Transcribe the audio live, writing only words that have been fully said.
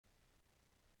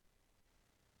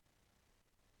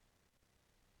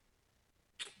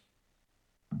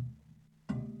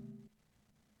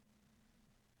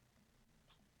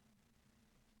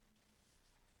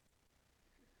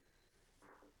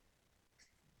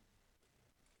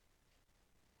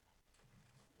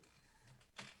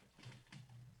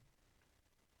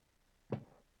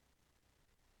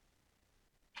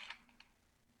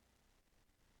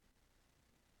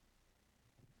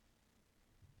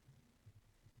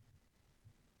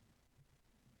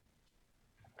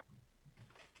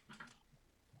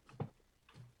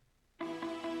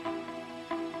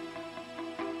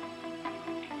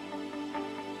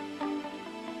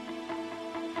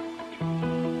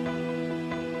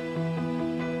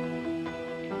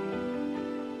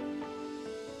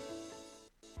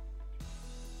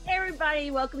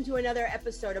everybody. Welcome to another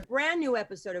episode, a brand new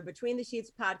episode of Between the Sheets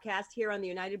podcast here on the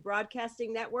United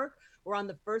Broadcasting Network. We're on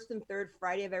the first and third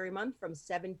Friday of every month from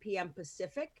 7 p.m.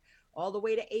 Pacific all the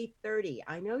way to 8:30.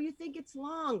 I know you think it's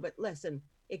long, but listen,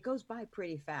 it goes by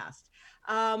pretty fast.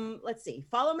 Let's see.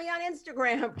 Follow me on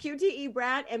Instagram, QTE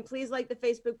Brat, and please like the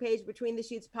Facebook page Between the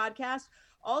Sheets podcast.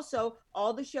 Also,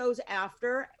 all the shows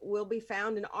after will be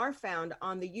found and are found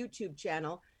on the YouTube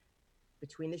channel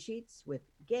Between the Sheets with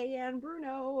Gay and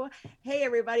Bruno. Hey,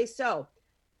 everybody. So,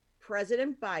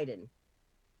 President Biden,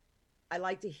 I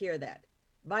like to hear that.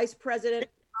 Vice President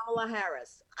Kamala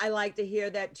Harris, I like to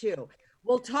hear that too.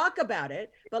 We'll talk about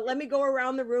it, but let me go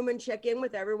around the room and check in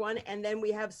with everyone. And then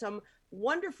we have some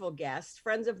wonderful guests,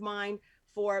 friends of mine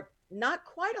for not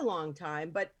quite a long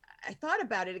time, but I thought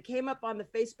about it. It came up on the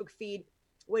Facebook feed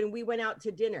when we went out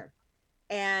to dinner,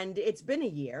 and it's been a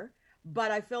year.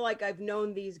 But I feel like I've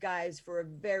known these guys for a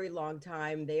very long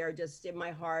time. They are just in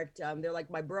my heart. They're like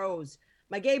my bros,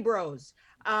 my gay bros.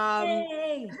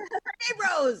 Hey. Gay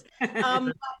bros.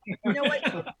 You know what?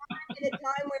 In a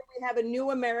time where we have a new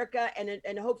America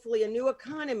and hopefully a new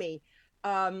economy,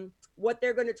 what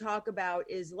they're going to talk about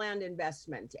is land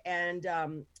investment. And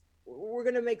we're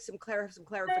going to make some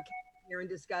clarification here and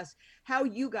discuss how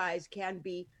you guys can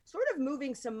be sort of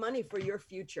moving some money for your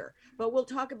future. But we'll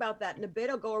talk about that in a bit.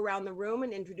 I'll go around the room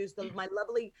and introduce my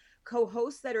lovely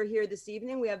co-hosts that are here this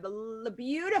evening. We have the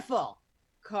beautiful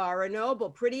Cara Noble,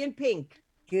 pretty in pink.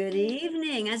 Good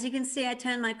evening. As you can see, I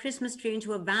turned my Christmas tree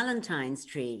into a Valentine's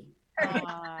tree.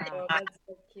 Oh, that's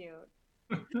so cute.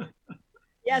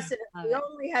 Yes, we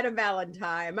only had a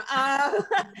Valentine. Carol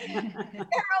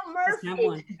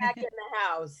Murphy back in the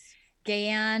house.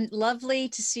 Gayanne, lovely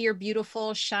to see your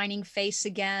beautiful shining face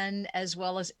again, as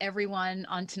well as everyone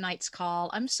on tonight's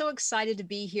call. I'm so excited to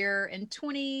be here in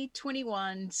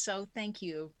 2021. So thank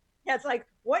you. Yeah, it's like,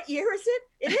 what year is it?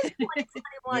 It is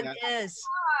 2021. Yeah. It is.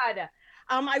 God.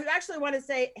 I actually want to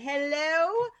say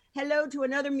hello to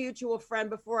another mutual friend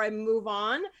before I move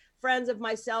on. Friends of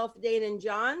myself, Dane and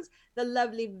John's, the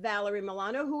lovely Valerie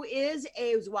Milano, who is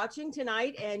watching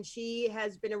tonight, and she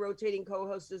has been a rotating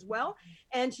co-host as well.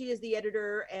 And she is the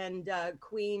editor and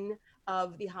queen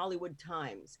of the Hollywood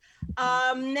Times.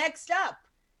 Next up,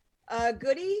 a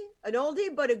goodie, an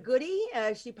oldie, but a goodie.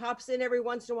 She pops in every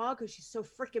once in a while because she's so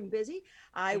freaking busy.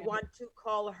 I want to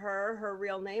call her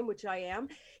real name, which I am.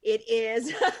 It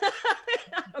is,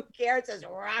 I don't care, it says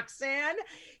Roxanne.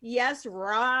 Yes,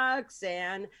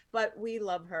 Roxanne, but we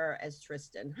love her as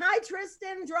Tristan. Hi,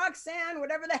 Tristan, Roxanne,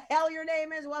 whatever the hell your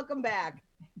name is, welcome back.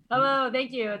 Hello,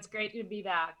 thank you. It's great to be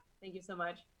back. Thank you so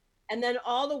much. And then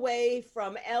all the way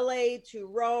from LA to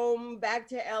Rome, back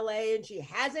to LA, and she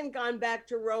hasn't gone back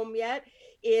to Rome yet,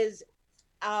 is,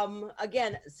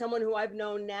 again, someone who I've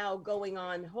known now going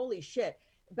on, holy shit,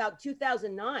 about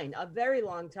 2009, a very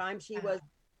long time. She was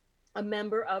a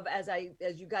member of, as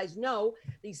you guys know,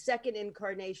 the second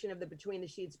incarnation of the Between the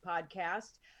Sheets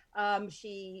podcast.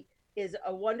 She is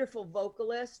a wonderful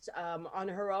vocalist on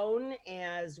her own,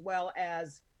 as well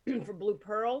as for Blue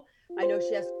Pearl. I know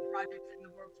she has some projects in the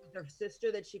works with her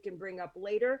sister that she can bring up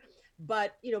later,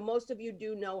 but you know, most of you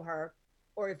do know her,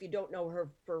 or if you don't know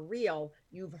her for real,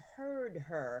 you've heard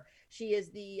her. She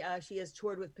has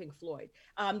toured with Pink Floyd.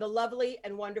 The lovely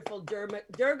and wonderful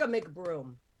Durga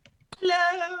McBroom.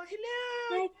 Hello.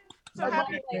 So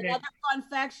another fun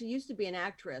fact, she used to be an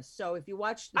actress. So if you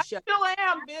watch the show. I still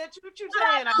am, bitch. What you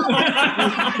saying?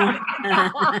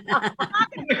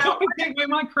 Take away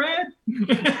my cred.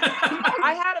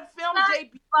 I had a film,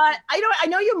 JP. But I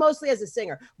know you mostly as a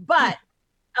singer, but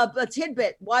a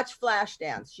tidbit, watch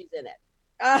Flashdance. She's in it.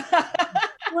 Wow,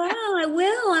 I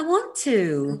will. I want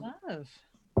to.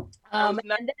 And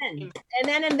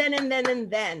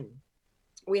then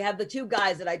we have the two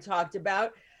guys that I talked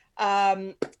about.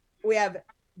 We have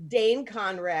Dane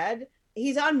Conrad.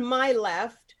 He's on my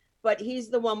left, but he's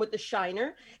the one with the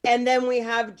shiner. And then we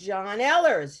have John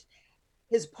Ellers,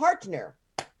 his partner.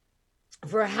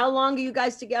 For how long are you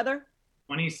guys together?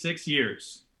 26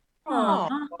 years. Oh,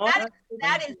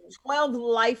 that is 12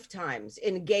 lifetimes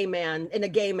in a gay man's.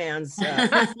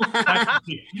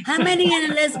 How many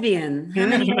in a lesbian? How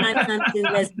many lifetimes in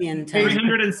lesbian time?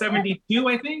 372,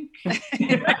 I think.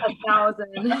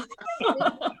 1,000.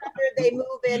 They move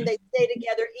in, they stay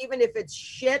together. Even if it's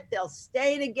shit, they'll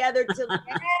stay together till the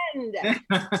end.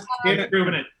 You're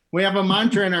proving it. We have a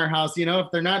mantra in our house, you know,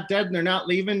 if they're not dead and they're not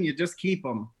leaving, you just keep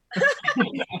them.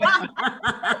 You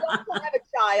also have a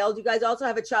child. You guys also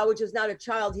have a child, which is not a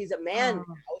child. He's a man now.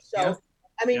 So, yes.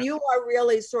 I mean, Yes. you are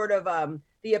really sort of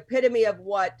the epitome of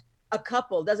what a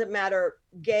couple, doesn't matter,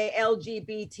 gay,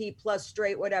 LGBT plus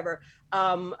straight, whatever,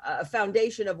 a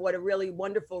foundation of what a really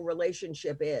wonderful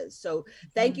relationship is. So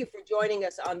thank you for joining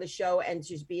us on the show and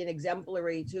just being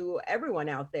exemplary to everyone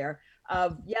out there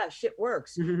of, yeah, shit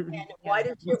works. And why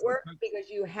does shit work? Because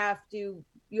you have to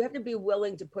be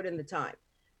willing to put in the time.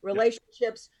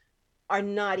 Relationships are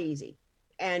not easy,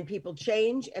 and people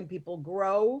change and people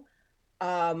grow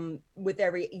with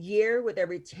every year, with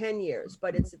every 10 years.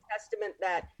 But it's a testament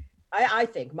that I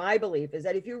think my belief is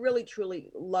that if you really truly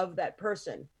love that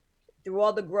person, through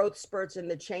all the growth spurts and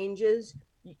the changes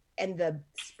and the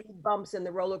speed bumps and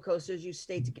the roller coasters, you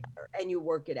stay together and you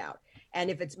work it out. And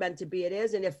if it's meant to be, it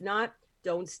is. And if not,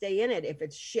 don't stay in it if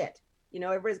it's shit. You know,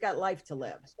 everybody's got life to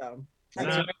live. So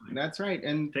that's right.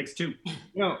 And Takes two. you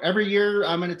know, every year,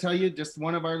 I'm going to tell you, just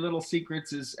one of our little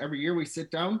secrets is every year we sit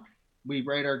down, we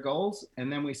write our goals,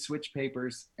 and then we switch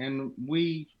papers and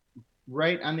we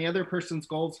write on the other person's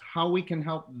goals how we can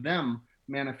help them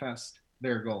manifest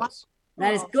their goals.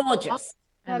 That is gorgeous.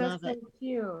 I That is love so it.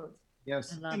 cute.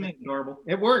 Yes, I love it. Adorable.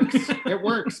 it works. It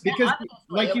works because,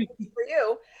 like you, for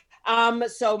you.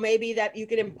 So maybe that you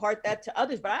could impart that to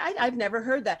others, but I've never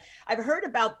heard that. I've heard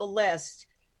about the list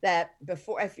that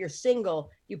before, if you're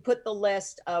single, you put the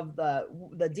list of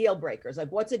the deal breakers,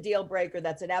 like what's a deal breaker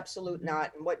that's an absolute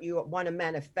not, and what you want to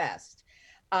manifest.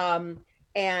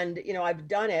 And you know, I've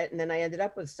done it, and then I ended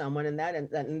up with someone, and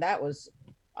that was,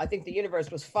 I think the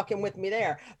universe was fucking with me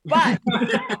there. But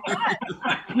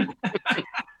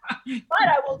but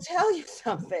I will tell you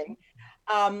something.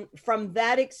 From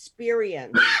that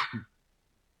experience,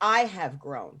 I have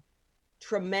grown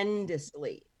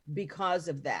tremendously because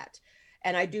of that.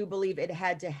 And I do believe it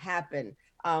had to happen.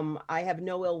 I have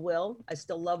no ill will. I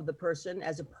still love the person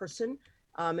as a person.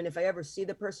 And if I ever see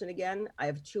the person again, I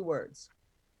have 2 words.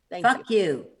 Thank Fuck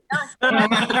you. No,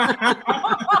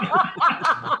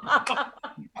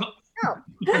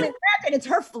 I mean, granted, it's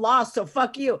her flaw, so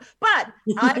fuck you. But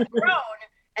I've grown,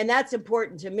 and that's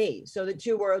important to me. So the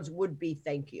 2 words would be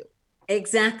thank you.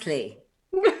 Exactly.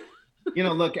 you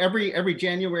know, look, every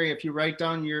January, if you write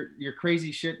down your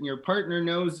crazy shit and your partner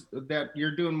knows that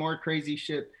you're doing more crazy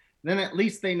shit, then at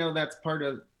least they know that's part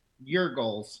of your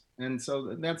goals. And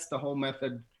so that's the whole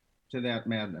method to that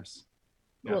madness.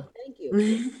 Well, thank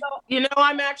you. You know,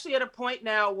 I'm actually at a point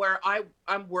now where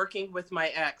I'm working with my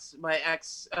ex. My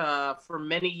ex for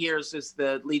many years is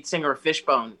the lead singer of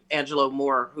Fishbone, Angelo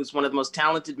Moore, who's one of the most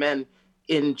talented men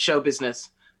in show business,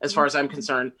 as far as I'm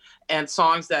concerned. And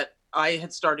songs that I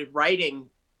had started writing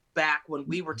back when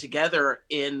we were together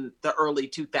in the early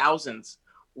 2000s,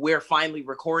 we're finally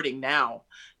recording now.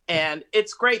 And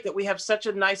it's great that we have such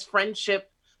a nice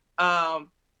friendship.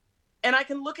 And I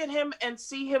can look at him and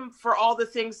see him for all the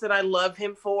things that I love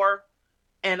him for.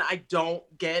 And I don't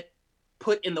get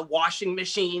put in the washing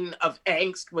machine of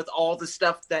angst with all the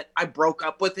stuff that I broke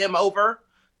up with him over,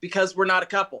 because we're not a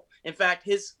couple. In fact,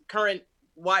 his current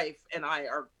wife and I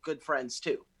are good friends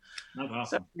too. That's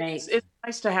awesome. So it's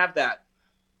nice to have that.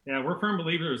 Yeah, we're firm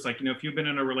believers. Like, you know, if you've been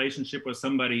in a relationship with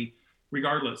somebody,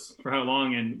 regardless for how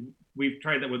long, and we've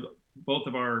tried that with both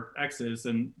of our exes,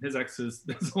 and his exes,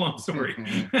 that's a long story.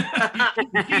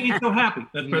 He's so happy.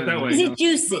 Let's put it that way. Is it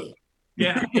juicy?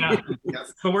 Yeah, yeah.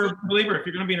 Yes. But we're a believer, if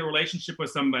you're going to be in a relationship with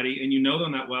somebody and you know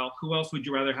them that well, who else would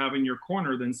you rather have in your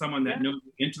corner than someone that knows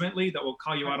you intimately, that will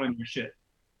call you out on your shit?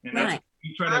 And that's, Right.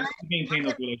 you try to maintain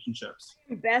those relationships.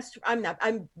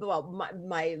 Well,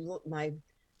 my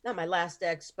not my last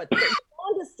ex, but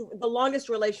the longest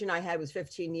relation I had was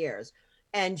 15 years.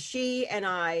 And she and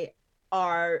I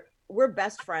we're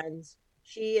best friends.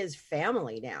 She is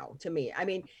family now to me. I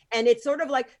mean, and it's sort of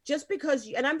like, just because,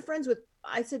 and I'm friends with,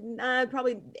 I said,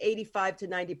 probably 85 to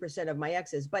 90% of my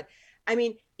exes. But I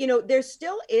mean, you know, there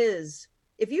still is,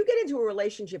 if you get into a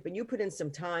relationship and you put in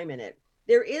some time in it,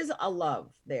 there is a love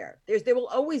there. There will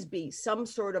always be some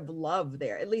sort of love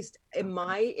there, at least in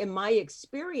my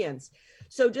experience.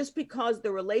 So just because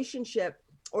the relationship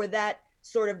or that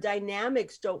sort of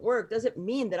dynamics don't work doesn't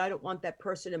mean that I don't want that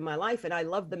person in my life and I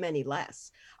love them any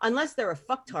less, unless they're a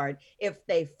fucktard. If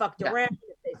they fucked around,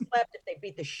 if they slept, if they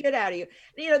beat the shit out of you,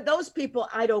 you know, those people,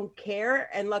 I don't care.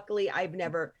 And luckily I've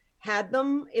never had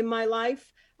them in my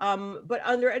life. But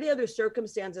under any other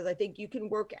circumstances, I think you can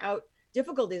work out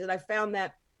difficulties. And I found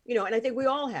that, you know, and I think we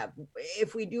all have,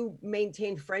 if we do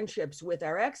maintain friendships with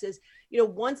our exes, you know,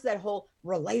 once that whole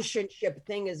relationship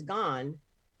thing is gone,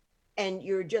 and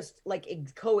you're just like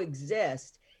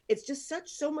coexist, it's just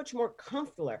so much more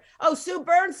comfortable. Oh, Sue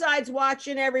Burnside's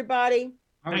watching, everybody.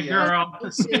 Oh, Hey, yeah. girl.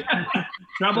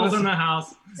 Trouble's in the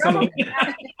house. Let me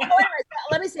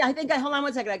see. Hold on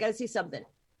one second. I got to see something.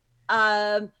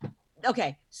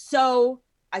 Okay. So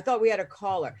I thought we had a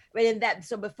caller.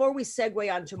 So before we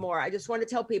segue on to more, I just want to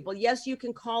tell people, yes, you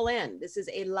can call in. This is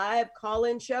a live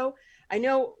call-in show. I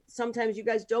know sometimes you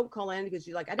guys don't call in because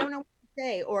you're like, I don't know what to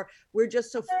say, or we're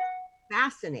just so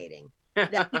fascinating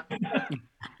that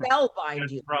spellbind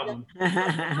you. Problem.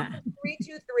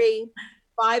 323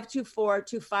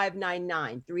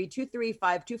 524-2599.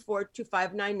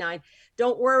 323-524-2599.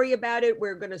 Don't worry about it.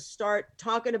 We're going to start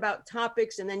talking about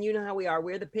topics, and then you know how we are.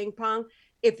 We're the ping pong.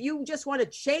 If you just want to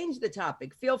change the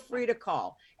topic, feel free to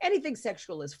call. Anything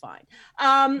sexual is fine.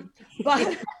 But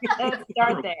Let's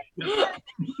start there.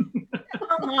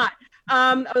 Come on.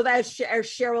 As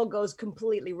Cheryl goes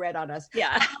completely red on us.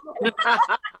 Yeah.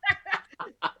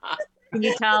 Can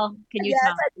you tell? Can you Yes,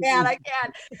 tell? I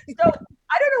can. So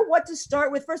I don't know what to start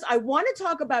with first. I want to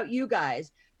talk about you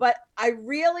guys, but I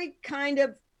really kind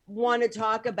of want to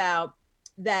talk about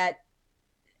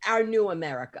our new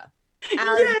America.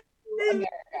 Our new America.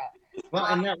 Well,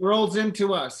 and that rolls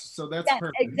into us, so that's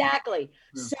perfect. Exactly.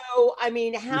 Yeah. So, I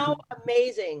mean, how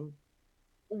amazing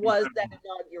was that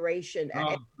inauguration? Oh,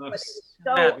 It was that's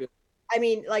so, Fabulous. I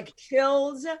mean, like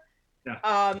chills.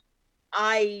 Yeah.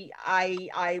 I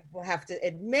will have to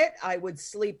admit, I would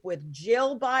sleep with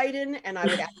Jill Biden, and I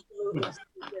would absolutely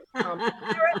sleep with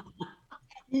Harris.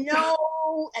 No,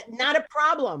 not a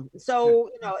problem. So,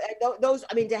 those,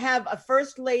 I mean, to have a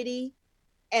first lady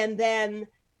and then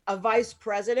a vice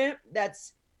president,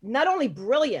 that's not only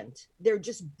brilliant, they're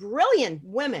just brilliant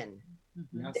women.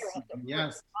 Yes. They're-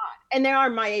 Yes. And they are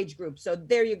my age group. So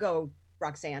there you go,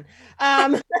 Roxanne.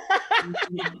 I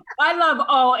love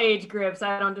all age groups.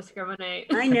 I don't discriminate.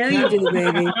 I know you do,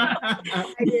 baby.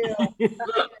 I do.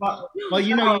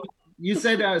 Well, you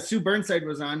said Sue Burnside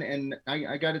was on, and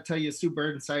I got to tell you, Sue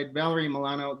Burnside, Valerie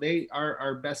Milano, they are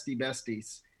our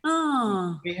besties.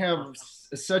 Oh, We have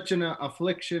such an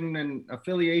affliction and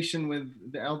affiliation with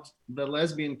the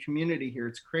lesbian community here.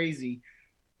 It's crazy.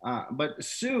 But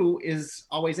Sue is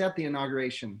always at the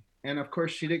inauguration. And of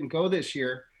course, she didn't go this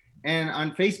year. And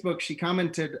on Facebook, she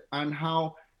commented on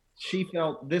how she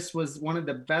felt this was one of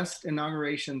the best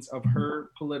inaugurations of her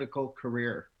political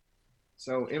career.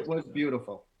 So it was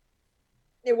beautiful.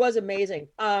 It was amazing.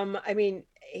 I mean,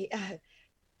 I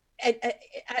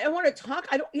don't want to talk.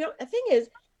 The thing is,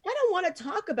 I don't want to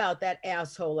talk about that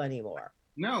asshole anymore.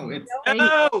 No, it's Thank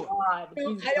No. God. I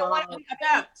don't He's want gone.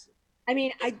 to. I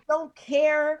mean, I don't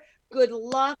care. Good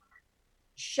luck.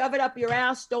 Shove it up your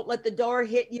ass. Don't let the door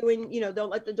hit you, and don't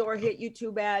let the door hit you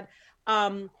too bad.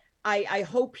 I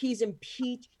hope he's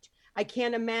impeached. I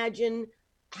can't imagine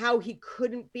how he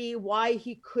couldn't be, why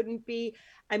he couldn't be.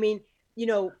 I mean,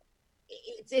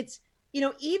 it's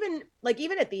even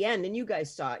at the end, and you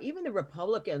guys saw, even the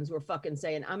Republicans were fucking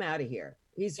saying, "I'm out of here.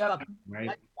 He's Yep. fucking right.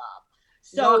 nut job."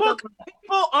 So Look,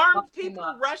 armed Fuck him people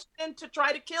up. rushed in to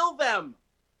try to kill them.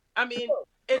 I mean,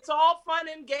 it's all fun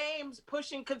and games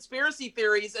pushing conspiracy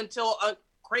theories until a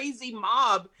crazy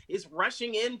mob is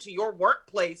rushing into your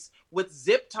workplace with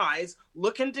zip ties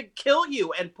looking to kill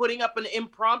you and putting up an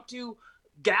impromptu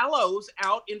gallows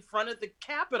out in front of the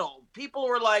Capitol. People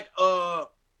were like, the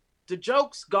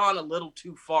joke's gone a little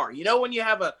too far. When you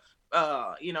have a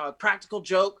practical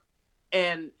joke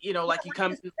and, like you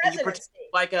come and you pretend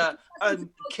like a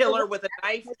killer with a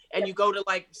knife and you go to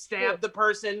like stab the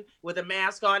person with a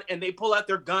mask on and they pull out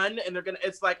their gun and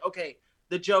it's like, okay,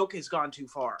 the joke has gone too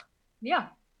far. Yeah,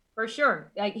 for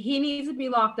sure. Like he needs to be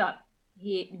locked up.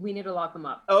 We need to lock him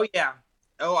up. Oh yeah.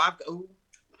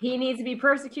 He needs to be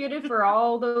persecuted for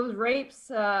all those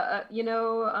rapes,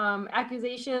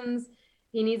 accusations.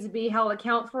 He needs to be held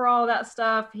account for all that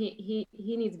stuff. He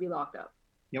needs to be locked up.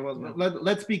 Yeah, well,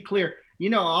 let's be clear.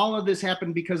 All of this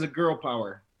happened because of girl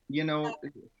power. That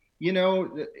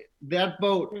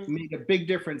vote made a big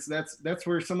difference. That's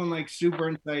where someone like Sue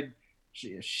Burnside,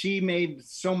 she made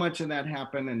so much of that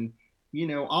happen. And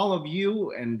all of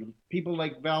you and people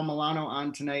like Val Milano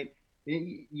on tonight,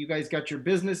 you guys got your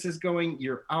businesses going.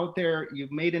 You're out there.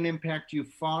 You've made an impact. You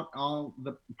fought all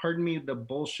the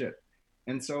bullshit.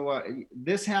 And so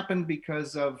this happened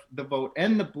because of the vote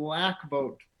and the black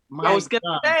vote. I was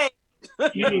gonna say.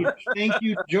 Thank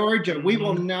you, Georgia. We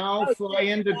will now fly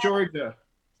into Georgia.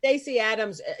 Stacey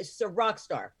Adams is a rock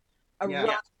star,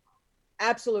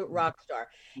 absolute rock star.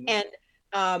 And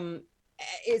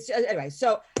it's anyway.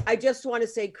 So I just want to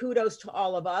say kudos to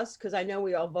all of us because I know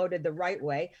we all voted the right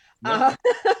way. Yeah.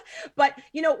 But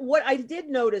what I did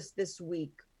notice this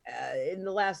week, in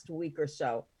the last week or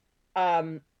so,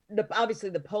 obviously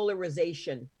the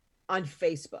polarization on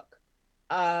Facebook.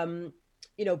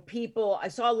 People, I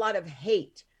saw a lot of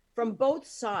hate from both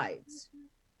sides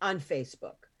on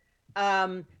Facebook.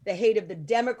 the hate of the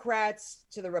Democrats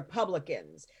to the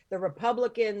Republicans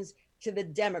to the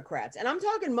Democrats. And I'm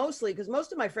talking mostly because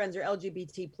most of my friends are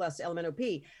LGBT plus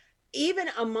LMNOP, even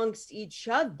amongst each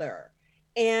other.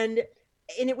 And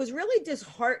it was really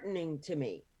disheartening to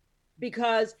me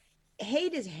because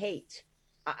hate is hate.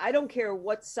 I don't care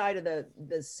what side of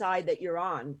the side that you're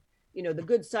on, you know, the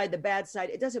good side, the bad side,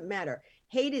 it doesn't matter.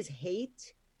 Hate is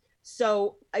hate.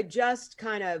 So I just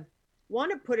kind of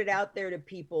want to put it out there to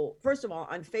people. First of all,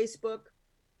 on Facebook,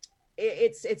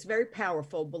 it's very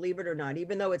powerful, believe it or not,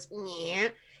 even though it's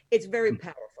very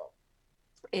powerful.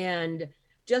 And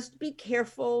just be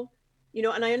careful, you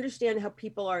know, and I understand how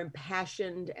people are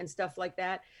impassioned and stuff like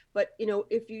that. But, you know,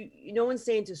 if no one's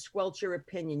saying to squelch your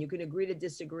opinion, you can agree to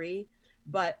disagree.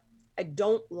 But I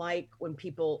don't like when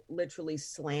people literally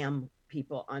slam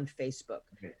people on Facebook.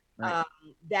 Okay. Right.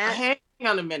 Hang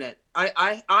on a minute.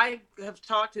 I have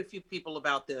talked to a few people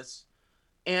about this,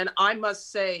 and I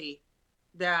must say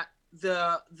that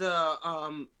the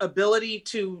ability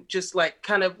to just like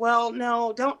kind of, well,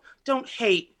 no, don't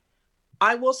hate,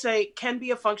 I will say can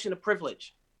be a function of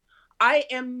privilege. I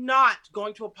am not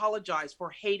going to apologize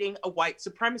for hating a white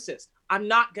supremacist. I'm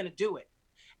not going to do it.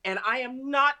 And I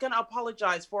am not going to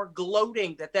apologize for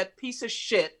gloating that piece of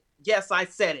shit, yes, I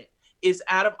said it, is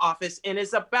out of office and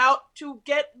is about to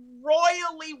get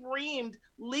royally reamed,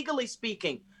 legally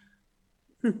speaking.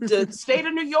 The state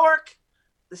of New York,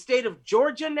 the state of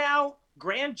Georgia now,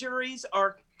 grand juries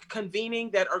are convening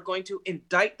that are going to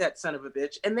indict that son of a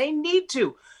bitch, and they need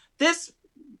to. This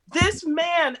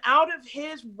man, out of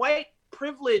his white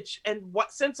privilege and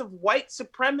what sense of white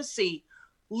supremacy,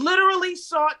 literally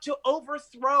sought to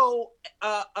overthrow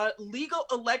a legal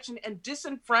election and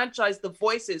disenfranchise the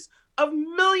voices of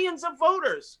millions of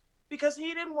voters because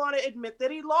he didn't want to admit that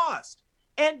he lost.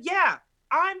 And yeah,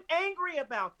 I'm angry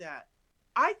about that.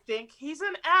 I think he's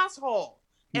an asshole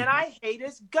and I hate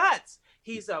his guts.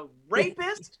 He's a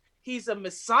rapist. He's a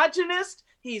misogynist.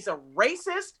 He's a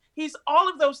racist. He's all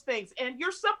of those things. And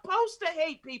you're supposed to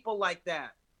hate people like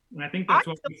that. And I think that's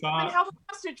what we saw. I've been held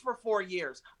hostage for 4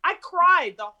 years. I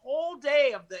cried the whole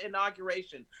day of the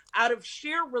inauguration out of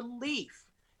sheer relief.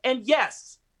 And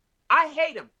yes, I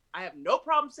hate him. I have no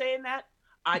problem saying that.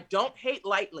 I don't hate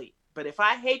lightly. But if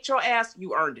I hate your ass,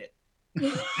 you earned it.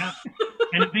 Yeah.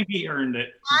 And I think he earned it.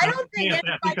 I don't think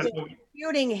anybody's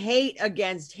disputing hate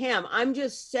against him. I'm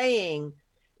just saying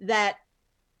that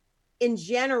in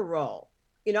general,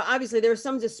 you know, obviously there are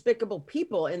some despicable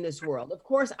people in this world. Of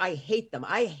course, I hate them.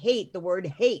 I hate the word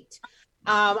hate.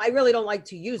 I really don't like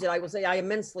to use it. I will say I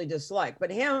immensely dislike,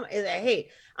 but him is a hate.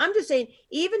 I'm just saying,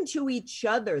 even to each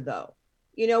other, though,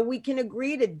 you know, we can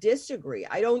agree to disagree.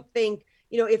 I don't think,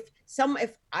 you know, if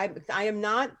I am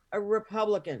not a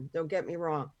Republican, don't get me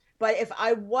wrong, but if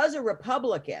I was a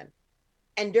Republican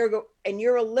and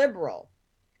you're a liberal,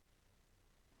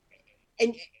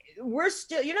 and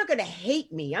you're not going to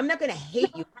hate me. I'm not going to hate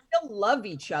you. We still love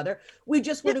each other. We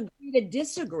just would agree to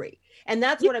disagree. And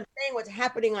that's what I'm saying. What's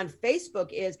happening on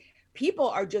Facebook is people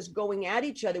are just going at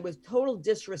each other with total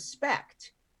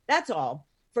disrespect. That's all,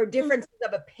 for differences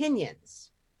of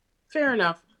opinions. Fair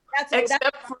enough.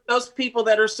 Except for those people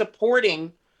that are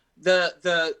supporting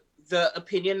the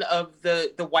opinion of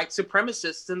the white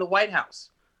supremacists in the White House.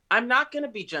 I'm not going to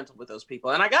be gentle with those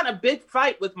people. And I got in a big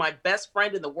fight with my best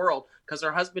friend in the world because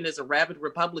her husband is a rabid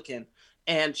Republican.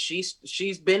 And she's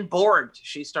been bored.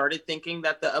 She started thinking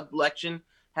that the election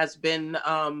has been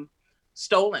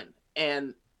stolen.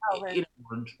 And you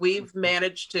know, we've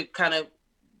managed to kind of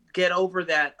get over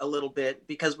that a little bit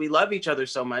because we love each other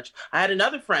so much. I had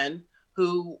another friend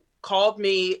who called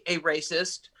me a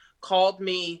racist, called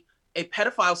me a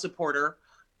pedophile supporter,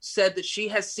 said that she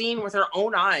has seen with her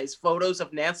own eyes photos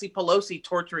of Nancy Pelosi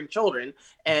torturing children,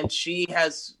 and she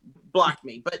has blocked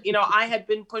me. But, you know, I had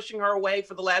been pushing her away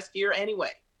for the last year anyway.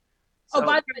 So. Oh,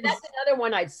 by the way, that's another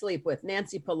one I'd sleep with,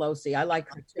 Nancy Pelosi. I like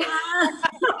her too.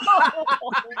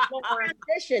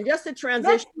 Just a transition.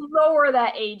 Let's lower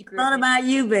that age group. What about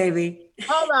you, baby?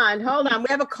 Hold on. We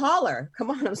have a caller.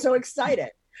 Come on, I'm so excited.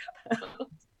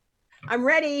 I'm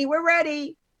ready. We're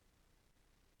ready.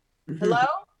 Hello?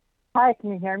 Hi,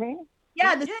 can you hear me?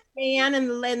 Yeah, this is Dan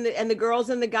and the girls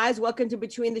and the guys. Welcome to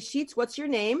Between the Sheets. What's your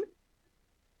name?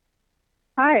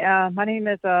 Hi, my name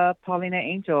is Paulina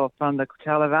Angel from the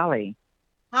Coachella Valley.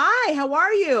 Hi, how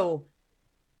are you?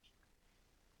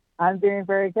 I'm doing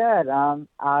very good.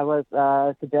 I was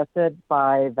suggested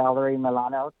by Valerie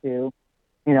Milano to,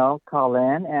 you know, call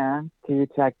in and to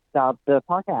check out the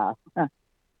podcast.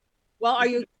 Well, are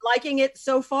you liking it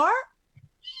so far?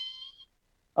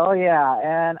 Oh, yeah.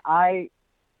 And I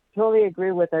totally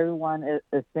agree with everyone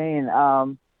is saying.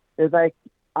 It's like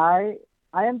I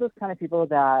am those kind of people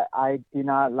that I do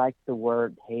not like the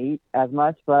word hate as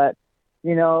much, but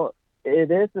you know,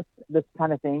 it is this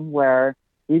kind of thing where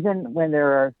even when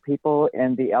there are people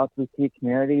in the LGBT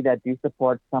community that do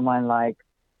support someone like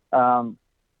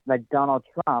Donald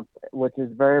Trump, which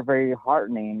is very, very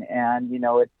heartening. And, you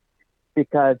know, it's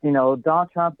because, you know,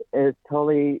 Donald Trump is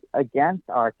totally against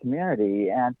our community.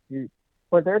 And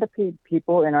for there to be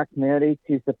people in our community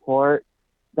to support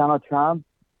Donald Trump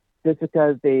just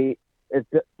because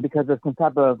because of some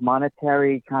type of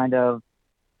monetary kind of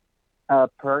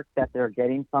perk that they're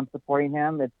getting from supporting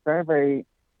him, it's very, very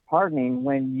heartening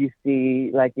when you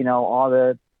see, like, you know, all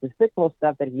the despicable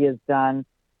stuff that he has done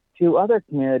to other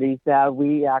communities that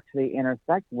we actually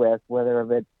intersect with, whether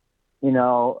it's, you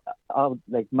know,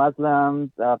 like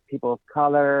Muslims, people of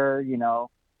color, you know,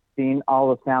 seeing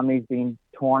all the families being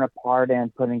torn apart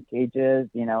and put in cages.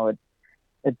 You know,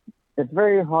 it's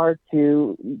very hard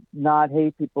to not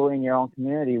hate people in your own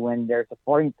community when they're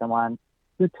supporting someone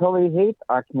who totally hates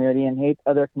our community and hates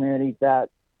other communities that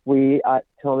we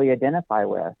totally identify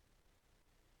with.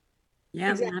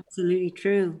 Yeah, exactly. Absolutely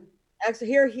true.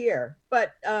 Actually, here.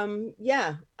 But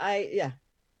yeah,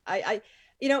 I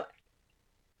you know,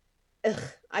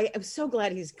 I am so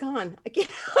glad he's gone. I can't,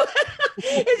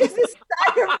 it's just this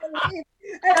sigh of relief.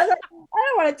 And I was like, I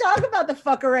don't want to talk about the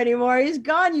fucker anymore. He's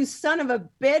gone, you son of a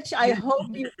bitch. I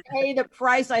hope you pay the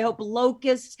price. I hope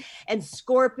locusts and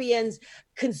scorpions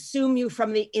consume you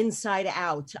from the inside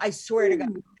out. I swear to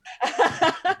God.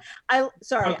 I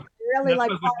really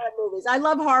like horror movies. I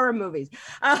love horror movies.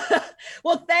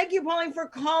 Well, thank you, Pauline, for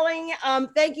calling.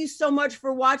 Thank you so much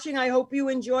for watching. I hope you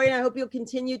enjoyed. I hope you'll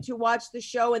continue to watch the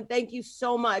show. And thank you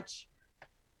so much.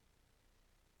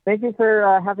 Thank you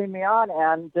for having me on.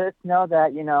 And just know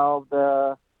that, you know,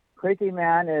 the crazy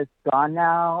man is gone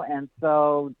now. And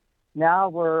so now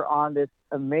we're on this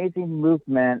amazing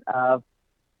movement of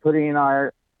putting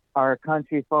our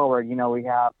country forward. You know, we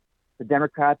have the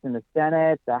Democrats in the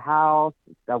Senate, the House,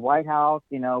 the White House.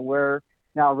 You know, we're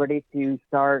now ready to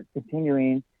start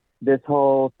continuing this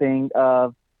whole thing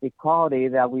of equality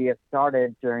that we have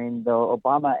started during the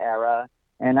Obama era.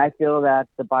 And I feel that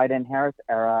the Biden-Harris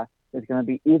era is going to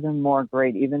be even more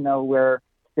great, even though we're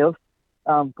still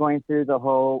going through the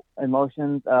whole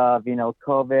emotions of, you know,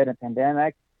 COVID and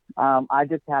pandemic. I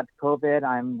just had COVID.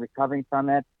 I'm recovering from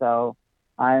it. So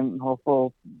I'm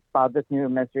hopeful about this new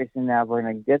administration that we're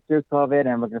going to get through COVID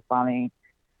and we're going to finally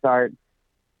start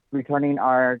returning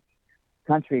our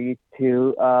country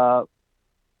to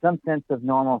some sense of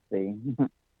normalcy.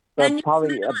 But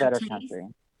probably a better country.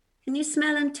 Can you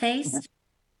smell and taste?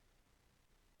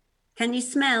 Can you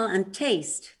smell and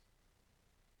taste?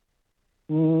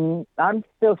 I'm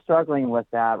still struggling with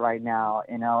that right now.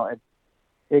 You know,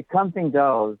 it comes and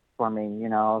goes for me, you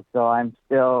know, so I'm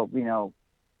still, you know,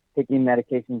 taking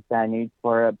medications that I need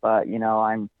for it. But, you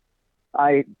know,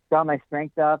 I got my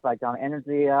strength up, I got my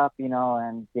energy up, you know,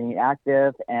 and getting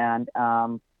active. And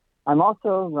I'm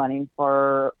also running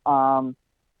for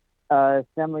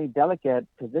assembly delegate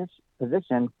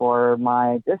position for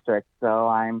my district. So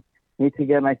I'm need to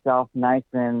get myself nice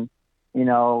and, you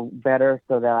know, better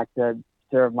so that I could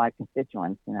serve my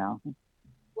constituents, you know.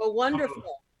 Well, wonderful.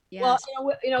 Yes.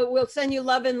 Well, you know, we'll send you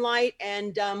love and light,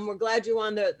 and we're glad you're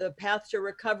on the path to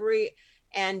recovery.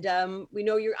 And we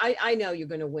know I know you're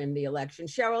going to win the election.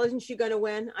 Cheryl, isn't she going to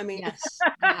win? I mean, yes,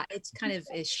 yeah, it's kind of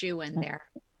a shoe in there,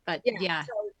 but yeah.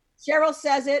 So Cheryl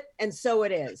says it, and so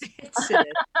it is.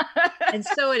 And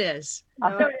so it is.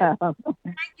 Thank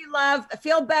you, love. I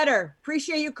feel better.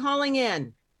 Appreciate you calling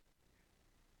in.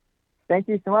 Thank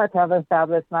you so much. Have a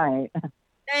fabulous night.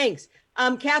 Thanks.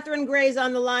 Catherine Gray's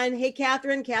on the line. Hey,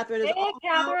 Catherine. Catherine is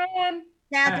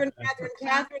Catherine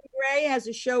Gray has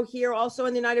a show here also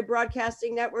in the United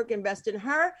Broadcasting Network. Invest in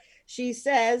her. She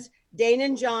says, Dane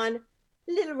and John,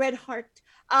 little red heart.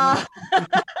 So all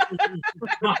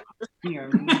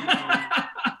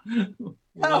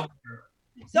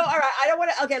right, I don't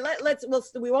want to. Okay,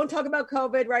 we won't talk about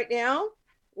COVID right now.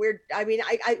 We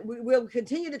will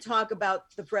continue to talk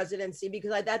about the presidency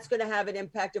because that's going to have an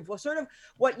impact of sort of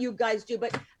what you guys do.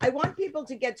 But I want people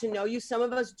to get to know you. Some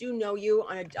of us do know you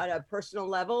on a personal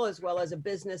level as well as a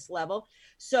business level.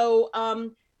 So,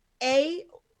 I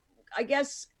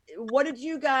guess, how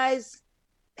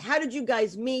did you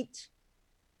guys meet?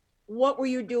 What were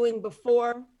you doing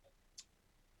before?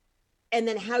 And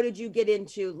then how did you get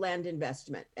into land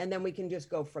investment? And then we can just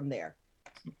go from there.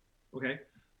 Okay.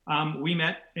 We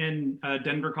met in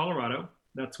Denver, Colorado.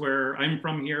 That's where I'm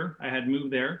from here. I had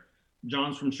moved there.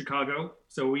 John's from Chicago.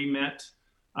 So we met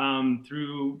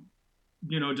through,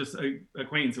 you know, just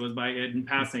acquaintance. It was by in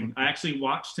passing. I actually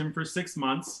watched him for 6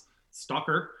 months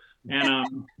stalker.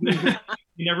 And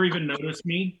he never even noticed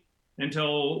me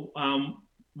until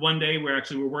one day we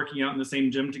were working out in the same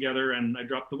gym together, and I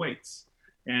dropped the weights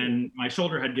and my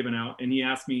shoulder had given out, and he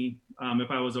asked me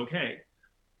if I was okay.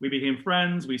 We became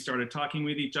friends. We started talking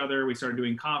with each other. We started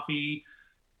doing coffee.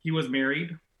 He was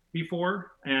married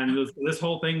before, and this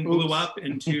whole thing blew up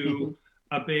into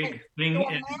a big thing. To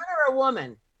a man or a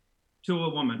woman? To a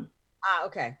woman. Ah,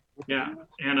 okay. Yeah,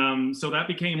 and so that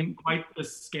became quite a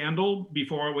scandal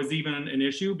before it was even an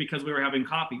issue, because we were having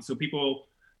coffee. So people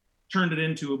turned it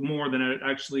into more than it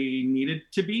actually needed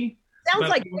to be. Sounds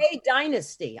like gay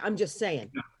dynasty. I'm just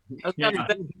saying. Yeah,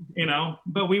 you know,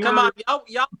 but we Come were. on,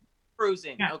 y'all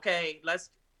cruising. Yeah. Okay, let's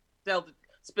spill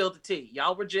the tea.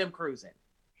 Y'all were gym cruising.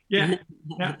 Yeah.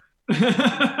 Yeah.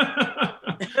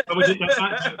 but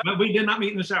we did not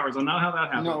meet in the showers. I know how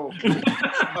that happened. No.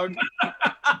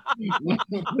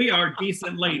 We are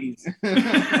decent ladies.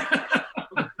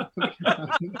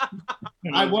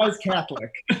 I was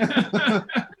Catholic.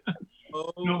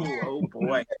 Oh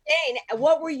boy. Dane,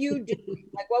 what were you doing?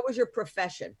 Like, what was your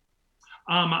profession?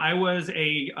 I was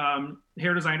a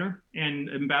hair designer and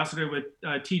ambassador with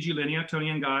TG Linea, Tony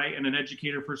and Guy, and an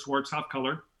educator for Schwarzkopf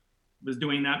Color. Was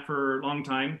doing that for a long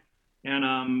time. And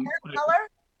Hair color?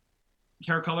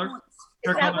 Hair color.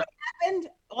 Is that what happened?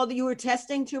 Although you were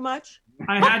testing too much?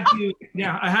 I had to,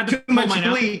 I had to Too much pull mine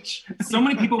out. bleach. So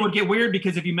many people would get weird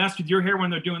because if you messed with your hair when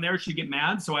they're doing theirs, she'd get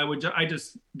mad. So I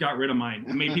just got rid of mine.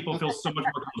 It made people feel so much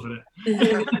more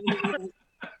confident.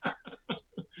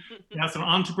 Yeah, so an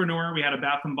entrepreneur. We had a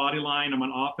bath and body line. I'm an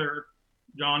author.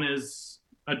 John is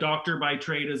a doctor by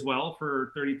trade as well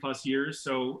for 30 plus years.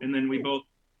 So, and then we both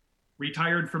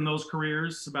retired from those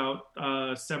careers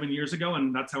about 7 years ago.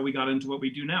 And that's how we got into what we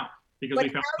do now, because we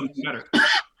found something better.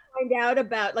 Find out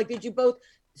about, like, did you both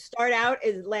start out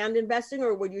as land investing,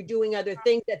 or were you doing other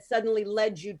things that suddenly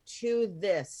led you to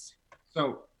this?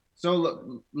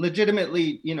 So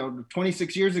legitimately,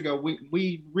 26 years ago,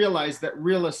 we realized that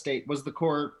real estate was the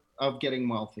core of getting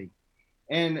wealthy.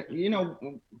 And,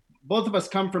 both of us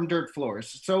come from dirt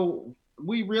floors. So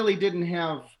we really didn't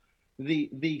have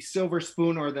the silver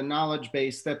spoon or the knowledge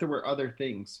base that there were other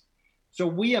things. So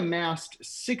we amassed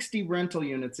 60 rental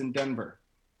units in Denver.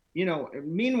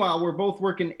 Meanwhile, we're both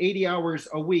working 80 hours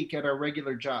a week at our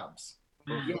regular jobs.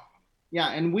 Yeah,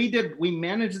 and we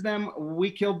managed them.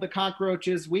 We killed the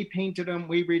cockroaches. We painted them.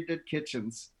 We redid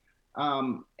kitchens.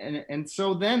 And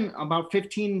so then about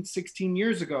 15, 16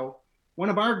 years ago, one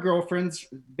of our girlfriends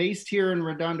based here in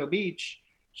Redondo Beach,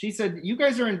 she said, "You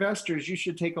guys are investors. You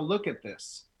should take a look at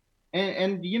this."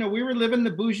 And we were living the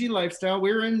bougie lifestyle.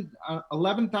 We were in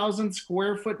 11,000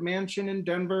 square foot mansion in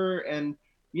Denver, and,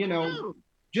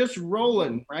 just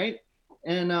rolling, right?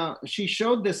 And she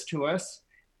showed this to us,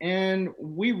 and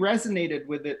we resonated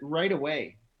with it right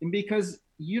away. And because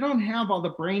you don't have all the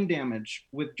brain damage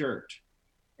with dirt.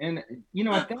 And,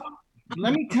 at that,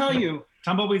 let me tell you.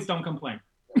 Tumbleweeds don't complain.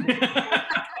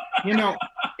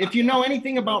 If you know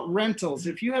anything about rentals,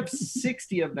 if you have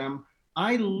 60 of them,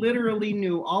 I literally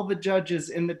knew all the judges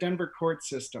in the Denver court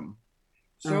system.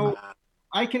 So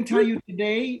I can tell you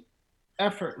today,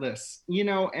 effortless,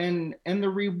 and the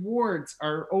rewards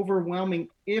are overwhelming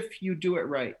if you do it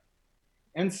right.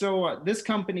 And so this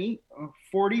company,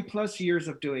 40 plus years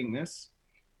of doing this,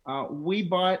 we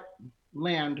bought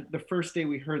land the first day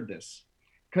we heard this,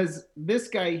 because this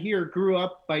guy here grew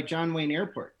up by John Wayne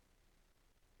Airport.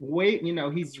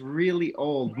 He's really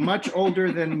old, much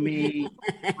older than me.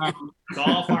 It's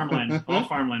all farmland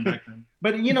back then.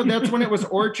 But that's when it was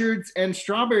orchards and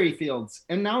strawberry fields.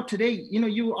 And now today,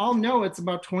 you all know it's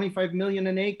about 25 million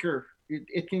an acre.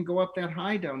 It can go up that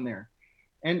high down there.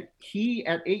 And he,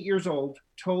 at 8 years old,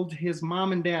 told his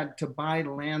mom and dad to buy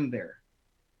land there.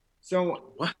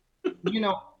 So,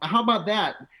 how about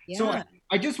that? Yeah. So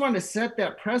I just want to set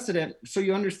that precedent so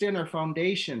you understand our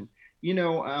foundation.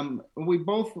 We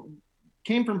both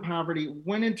came from poverty,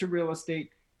 went into real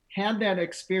estate, had that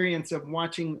experience of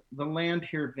watching the land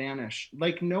here vanish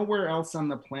like nowhere else on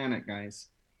the planet, guys.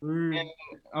 And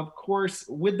of course,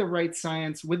 with the right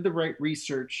science, with the right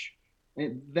research,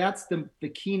 that's the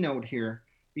keynote here,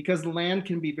 because land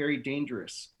can be very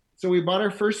dangerous. So we bought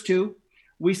our first two.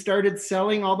 We started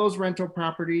selling all those rental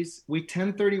properties. We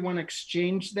 1031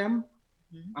 exchanged them.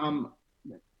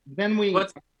 Then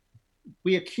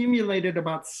we accumulated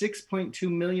about 6.2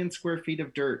 million square feet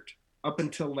of dirt up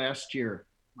until last year.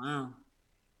 Wow.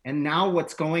 And now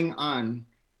what's going on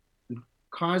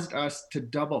caused us to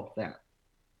double that.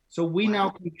 So we now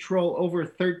control over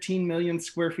 13 million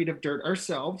square feet of dirt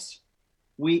ourselves.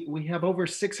 We have over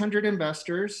 600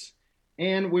 investors,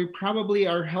 and we probably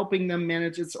are helping them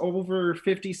manage. It's over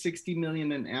 50, 60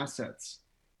 million in assets.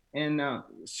 And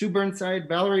Sue Burnside,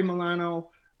 Valerie Milano,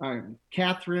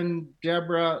 Catherine,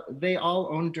 Deborah, they all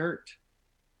own dirt.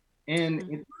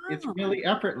 And it's really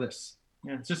effortless.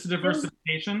 Yeah, it's just a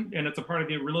diversification, and it's a part of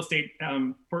the real estate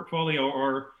portfolio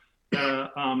or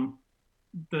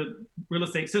the real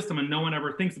estate system, and no one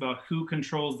ever thinks about who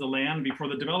controls the land before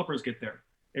the developers get there.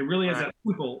 It really is that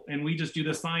simple, and we just do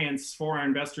the science for our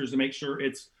investors to make sure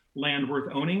it's land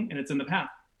worth owning and it's in the path.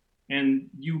 And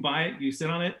you buy it, you sit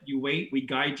on it, you wait, we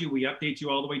guide you, we update you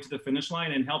all the way to the finish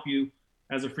line and help you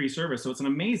as a free service. So it's an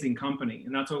amazing company,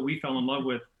 and that's what we fell in love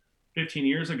with 15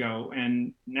 years ago,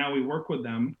 and now we work with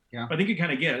them. Yeah. I think you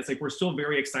kind of get it. It's like we're still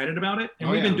very excited about it, and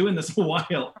we've been doing this a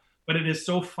while, but it is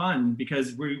so fun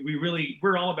because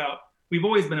we're all about, we've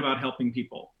always been about helping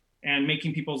people and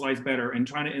making people's lives better and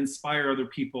trying to inspire other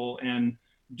people and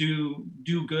do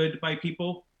good by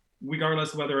people,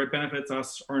 regardless of whether it benefits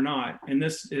us or not. And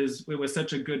it was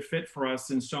such a good fit for us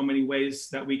in so many ways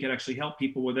that we could actually help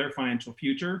people with their financial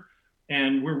future.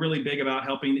 And we're really big about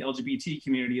helping the LGBT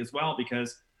community as well,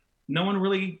 because no one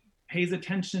really pays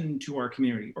attention to our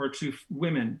community or to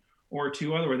women or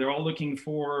to other. They're all looking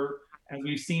for, as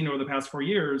we've seen over the past 4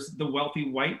 years, the wealthy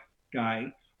white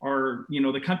guy or,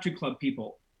 the country club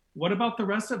people. What about the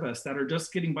rest of us that are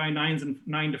just getting by 9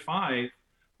 to 5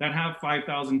 that have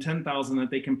 5,000, 10,000 that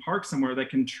they can park somewhere that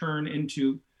can turn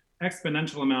into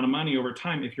exponential amount of money over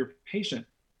time if you're patient?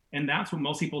 And that's what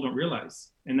most people don't realize.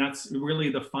 And that's really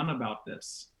the fun about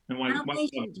this. And how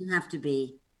patient do you have to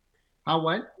be? How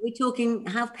what? Are we talking,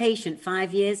 how patient,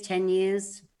 5 years, 10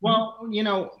 years? Well,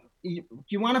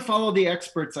 you want to follow the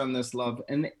experts on this, love.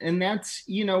 And that's,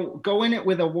 go in it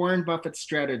with a Warren Buffett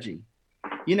strategy,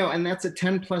 and that's a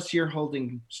 10+ year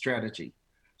holding strategy.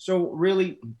 So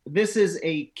really, this is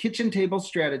a kitchen table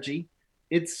strategy.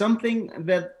 It's something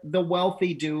that the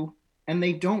wealthy do, and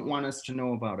they don't want us to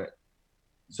know about it.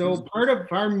 So part of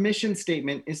our mission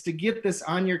statement is to get this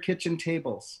on your kitchen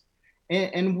tables.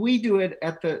 And we do it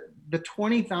at the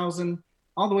 20,000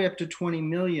 all the way up to 20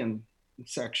 million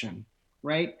section,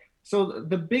 right? So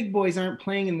the big boys aren't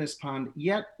playing in this pond,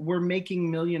 yet we're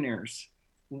making millionaires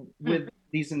with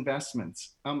these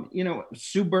investments.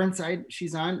 Sue Burnside,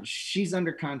 she's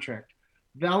under contract.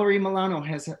 Valerie Milano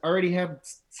already have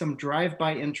some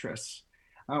drive-by interests.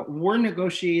 We're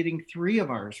negotiating 3 of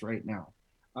ours right now.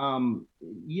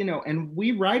 And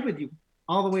we ride with you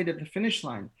all the way to the finish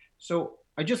line. So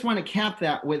I just want to cap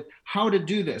that with how to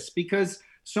do this, because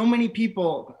so many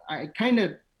people, I kind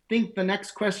of think the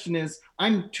next question is,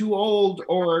 I'm too old,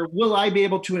 or will I be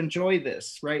able to enjoy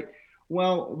this, right?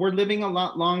 Well, we're living a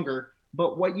lot longer,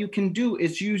 but what you can do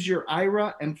is use your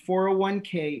IRA and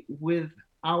 401k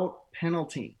without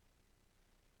penalty.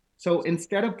 So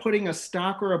instead of putting a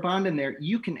stock or a bond in there,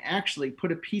 you can actually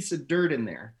put a piece of dirt in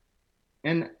there.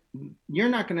 And you're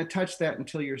not going to touch that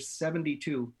until you're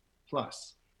 72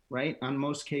 plus, right? On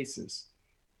most cases.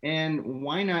 And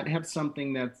why not have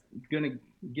something that's going to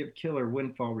give killer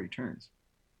windfall returns?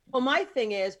 Well, my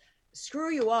thing is,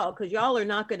 screw you all, because y'all are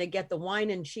not going to get the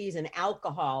wine and cheese and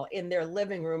alcohol in their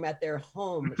living room at their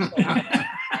home. So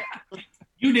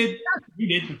You did.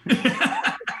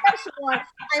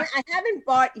 I haven't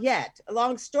bought yet. A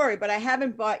long story, but I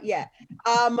haven't bought yet.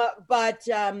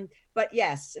 But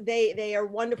yes, they are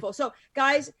wonderful. So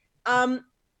guys,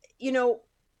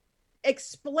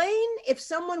 explain if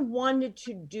someone wanted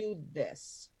to do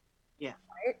this. Yeah.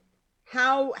 Right?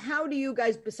 How do you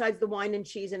guys, besides the wine and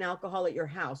cheese and alcohol at your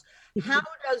house, how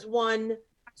does one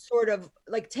sort of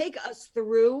take us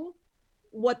through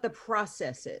what the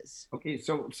process is? Okay,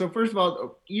 so first of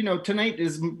all, tonight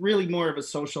is really more of a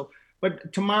social,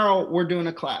 but tomorrow we're doing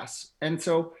a class. And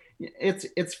so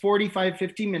it's 45,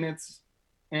 50 minutes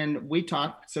and we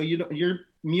talk. So you're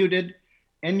muted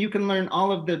and you can learn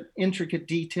all of the intricate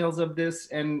details of this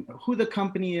and who the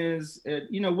company is.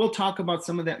 We'll talk about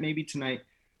some of that maybe tonight,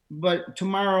 but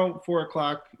tomorrow, 4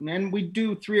 o'clock, and we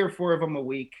do 3 or 4 of them a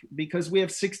week because we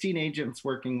have 16 agents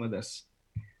working with us.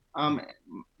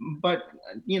 But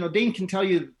Dane can tell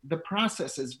you the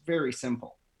process is very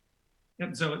simple.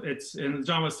 Yep. So and as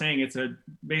John was saying, it's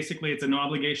basically an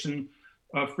obligation,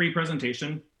 free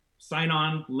presentation. Sign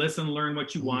on, listen, learn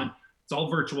what you want. It's all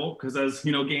virtual because, as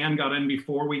Gan got in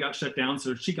before we got shut down,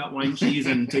 so she got wine, cheese,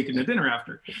 and taken to dinner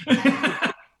after.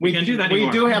 We can't do that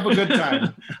anymore. We do have a good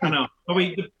time. I know, but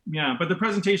but the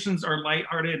presentations are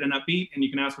lighthearted and upbeat, and you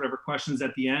can ask whatever questions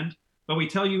at the end. But we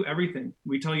tell you everything.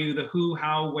 We tell you the who,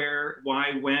 how, where,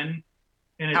 why, when,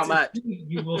 and how much.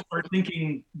 You will start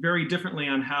thinking very differently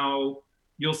on how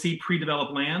you'll see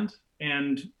pre-developed land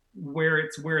and where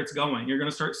it's going. You're going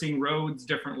to start seeing roads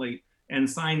differently and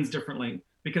signs differently,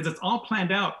 because it's all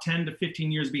planned out 10 to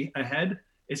 15 years ahead.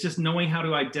 It's just knowing how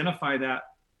to identify that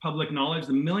public knowledge,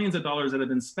 the millions of dollars that have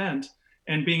been spent,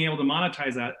 and being able to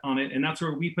monetize that on it. And that's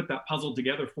where we put that puzzle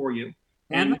together for you.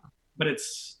 And but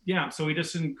it's, yeah, so we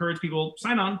just encourage people,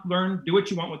 sign on, learn, do what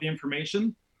you want with the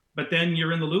information, but then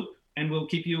you're in the loop and we'll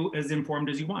keep you as informed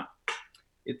as you want.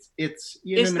 Is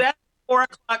that 4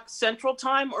 o'clock Central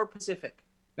Time or Pacific?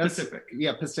 Pacific.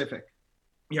 Yeah, Pacific.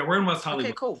 Yeah, we're in West Hollywood.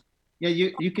 Okay, cool. Yeah,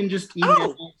 you can just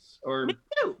email us or. Me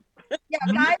too.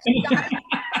 Yeah,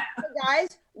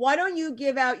 guys, why don't you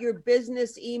give out your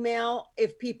business email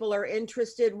if people are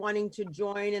interested, wanting to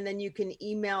join, and then you can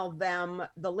email them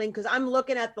the link, because I'm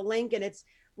looking at the link and it's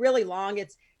really long.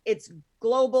 It's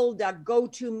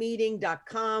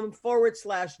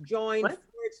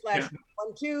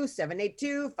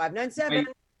global.gotomeeting.com/join/12782-597.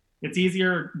 It's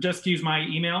easier just to use my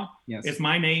email. Yes. It's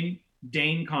my name,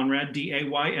 Dane Conrad,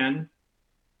 DAYN,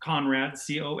 Conrad,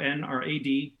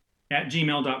 CONRAD,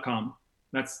 @gmail.com.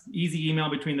 That's easy email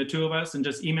between the two of us, and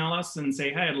just email us and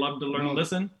say, hey, I'd love to learn and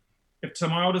listen. If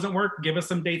tomorrow doesn't work, give us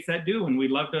some dates that do, and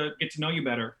we'd love to get to know you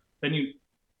better. Then you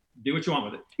do what you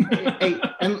want with it. Hey,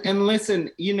 and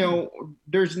listen,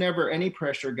 there's never any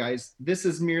pressure, guys. This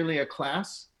is merely a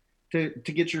class to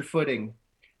get your footing.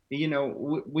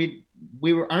 We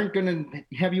aren't going to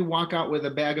have you walk out with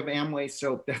a bag of Amway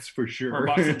soap, that's for sure. Or a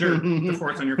box of dirt to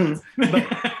force on your pants. But,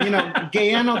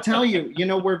 Gayanne, I'll tell you,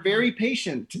 we're very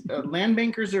patient. Land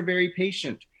bankers are very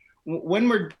patient. When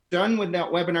we're done with that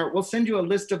webinar, we'll send you a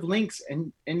list of links,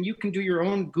 and you can do your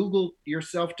own Google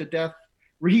yourself to death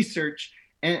research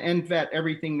and vet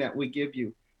everything that we give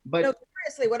you. But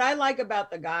seriously, what I like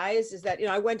about the guys is that,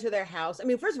 I went to their house. I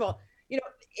mean, first of all,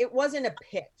 it wasn't a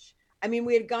pitch. I mean,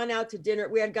 we had gone out to dinner.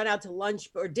 We had gone out to lunch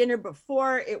or dinner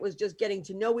before. It was just getting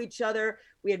to know each other.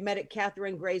 We had met at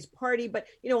Catherine Gray's party. But,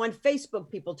 on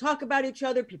Facebook, people talk about each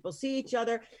other. People see each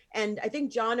other. And I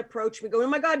think John approached me going, oh,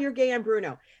 my God, you're Gayanne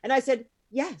Bruno. And I said,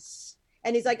 yes.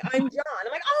 And he's like, I'm John.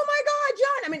 I'm like, oh, my God,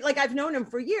 John. I mean, like, I've known him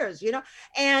for years,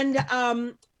 And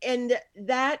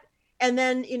that, and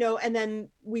then, and then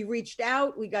we reached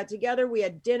out. We got together. We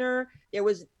had dinner.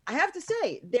 I have to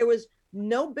say, there was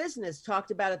no business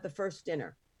talked about at the first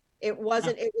dinner. It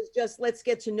wasn't, it was just, let's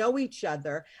get to know each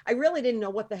other. I really didn't know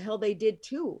what the hell they did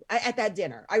too at that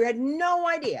dinner. I had no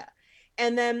idea.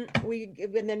 And then we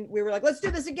were like, let's do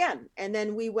this again. And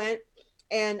then we went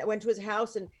to his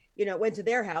house and, went to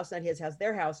their house, not his house,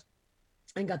 their house,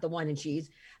 and got the wine and cheese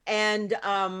and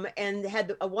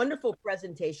had a wonderful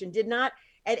presentation. Did not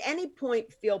at any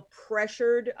point feel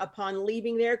pressured upon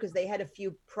leaving there, because they had a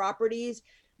few properties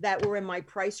that were in my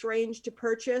price range to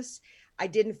purchase. I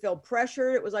didn't feel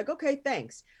pressured. It was like, okay,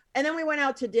 thanks. And then we went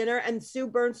out to dinner, and Sue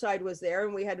Burnside was there,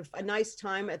 and we had a nice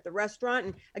time at the restaurant.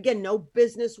 And again, no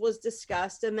business was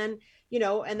discussed. And then,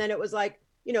 and then it was like,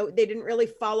 they didn't really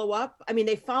follow up. I mean,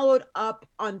 they followed up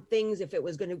on things if it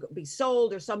was going to be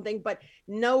sold or something, but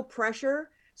no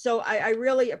pressure. So I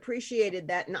really appreciated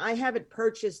that. And I haven't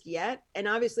purchased yet. And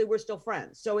obviously we're still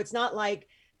friends. So it's not like,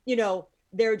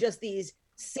 they're just these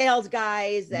sales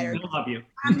guys that are, love you.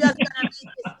 I'm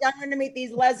going to meet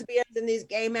these lesbians and these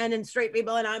gay men and straight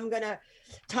people, and I'm going to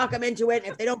talk them into it.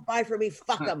 And if they don't buy from me,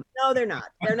 fuck them. No, they're not.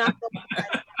 They're not.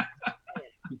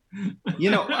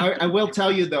 I will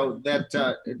tell you though that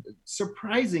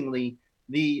surprisingly,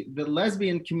 the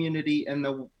lesbian community and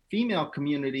the female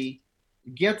community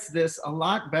gets this a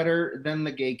lot better than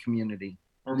the gay community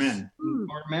or men.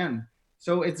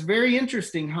 So it's very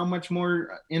interesting how much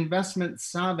more investment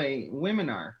savvy women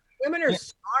are. Women are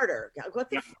smarter. What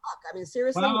the fuck? I mean,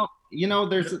 seriously. Well,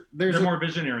 they're more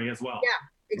visionary as well. Yeah,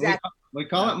 exactly. We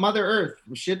call it Mother Earth.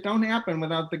 Shit don't happen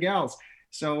without the gals.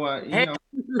 So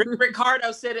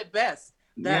Ricardo said it best.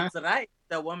 That's right.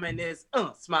 The woman is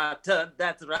smarter.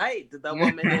 That's right. The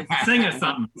woman is. Sing us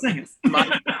something. Sing us.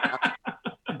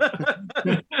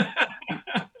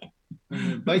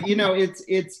 But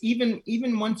it's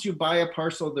even once you buy a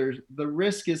parcel, the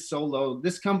risk is so low.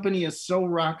 This company is so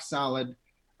rock solid.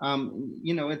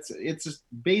 It's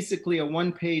basically a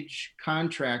one-page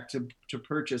contract to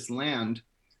purchase land.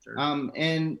 Sure.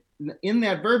 And in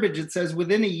that verbiage, it says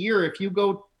within a year, if you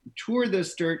go tour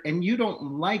this dirt and you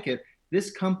don't like it,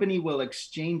 this company will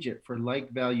exchange it for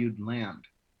like-valued land.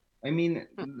 I mean,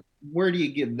 where do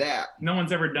you get that? No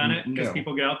one's ever done it, because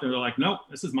people get out there, they're like, nope,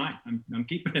 this is mine. I'm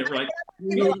keeping it. We're like,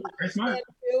 very smart.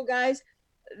 Too, guys,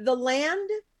 the land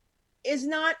is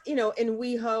not, in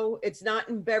WeHo. It's not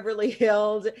in Beverly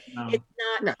Hills. No. It's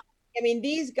not. No. I mean,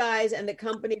 these guys and the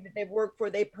company that they've worked for,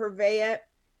 they purvey it.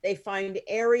 They find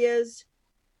areas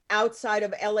outside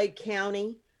of LA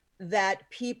County that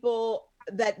people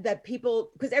that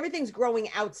people, because everything's growing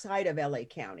outside of LA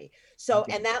County. So,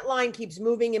 and that line keeps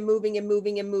moving and moving and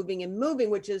moving and moving and moving,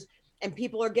 which is, and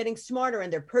people are getting smarter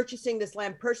and they're purchasing this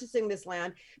land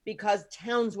because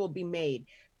towns will be made.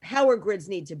 Power grids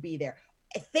need to be there.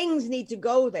 Things need to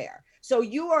go there. So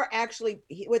you are actually,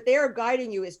 what they're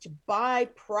guiding you is to buy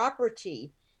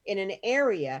property in an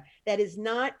area that is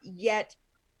not yet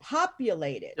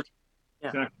populated. Yeah.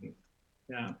 Exactly.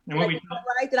 Yeah. And Did what I we get that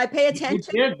right? Did I pay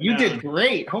attention? You did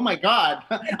great. Oh my God.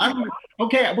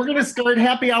 Okay, we're gonna start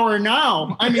happy hour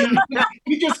now. I mean,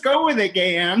 you just go with it,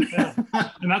 Gayanne.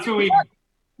 and that's what we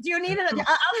Do you need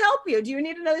I'll help you. Do you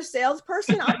need another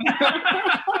salesperson?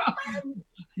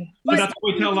 But that's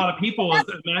what we tell a lot of people is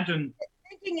imagine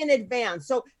thinking in advance.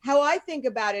 So how I think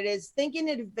about it is thinking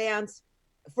in advance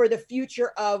for the future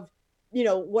of, you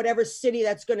know, whatever city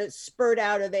that's going to spurt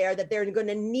out of there, that they're going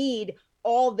to need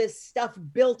all this stuff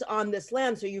built on this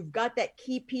land. So you've got that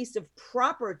key piece of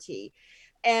property.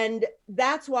 And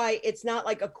that's why it's not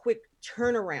like a quick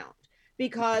turnaround,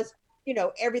 because, you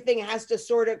know, everything has to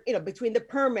sort of, you know, between the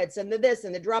permits and the this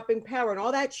and the dropping power and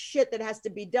all that shit that has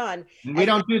to be done. We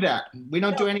don't do that. We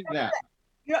don't do any of that.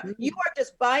 You know, you are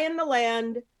just buying the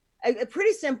land.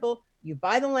 Pretty simple. You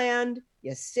buy the land,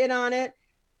 you sit on it,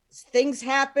 things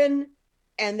happen,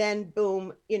 and then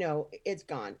boom, you know, it's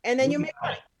gone. And then you make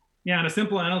money. Yeah, and a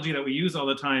simple analogy that we use all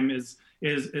the time is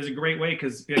a great way,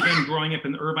 because again, growing up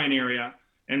in the Irvine area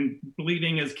and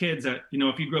believing as kids that, you know,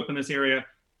 if you grew up in this area,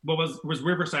 what was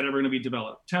Riverside ever going to be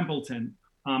developed? Templeton,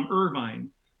 Irvine.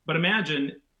 But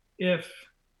imagine your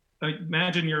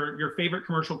favorite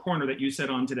commercial corner that you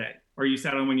sat on today, or you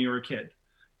sat on when you were a kid.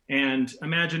 And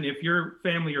imagine if your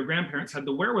family or grandparents had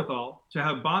the wherewithal to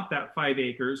have bought that 5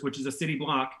 acres, which is a city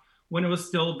block, when it was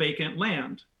still vacant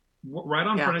land, right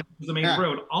on front of the main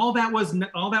road. All that was in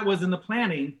the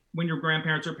planning when your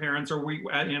grandparents or parents, or we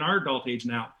in our adult age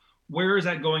now. Where is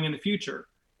that going in the future?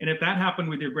 And if that happened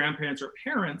with your grandparents or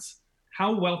parents,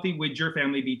 how wealthy would your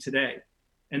family be today?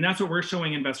 And that's what we're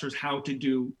showing investors how to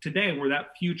do today, where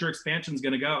that future expansion is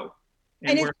going to go.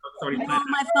 And we're starting to plan.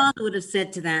 My father would have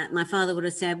said to that. My father would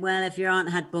have said, "Well, if your aunt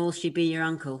had balls, she'd be your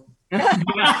uncle." Oh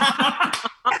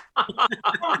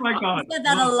my God! He said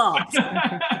that a lot.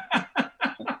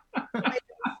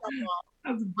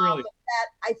 That's brilliant.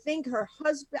 I think her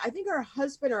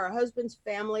husband or her husband's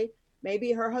family,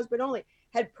 maybe her husband only,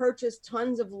 had purchased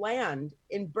tons of land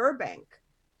in Burbank.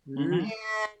 Mm-hmm.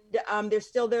 And they're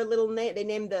still their little name. They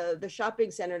named the shopping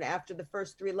center after the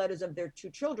first 3 letters of their 2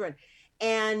 children.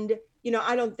 And, you know,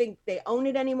 I don't think they own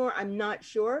it anymore. I'm not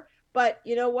sure. But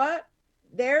you know what?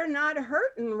 They're not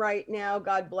hurting right now,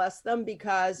 God bless them,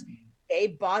 because they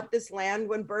bought this land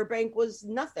when Burbank was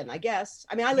nothing, I guess.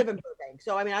 I mean, I live in Burbank,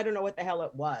 so I mean, I don't know what the hell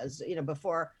it was, you know,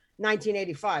 before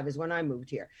 1985 is when I moved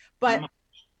here. But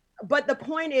the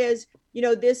point is, you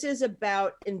know, this is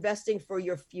about investing for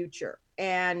your future,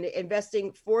 and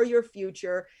investing for your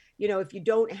future. You know, if you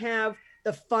don't have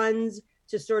the funds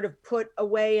to sort of put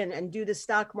away and do the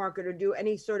stock market or do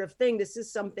any sort of thing, this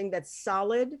is something that's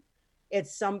solid.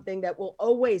 It's something that will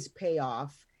always pay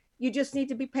off. You just need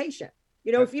to be patient.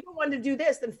 You know, if you don't want to do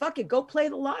this, then fuck it, go play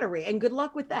the lottery, and good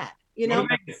luck with that. You know,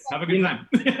 have a good time.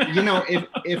 You know,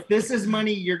 if this is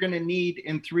money you're going to need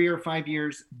in 3 or 5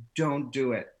 years, don't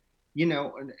do it. You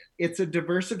know, it's a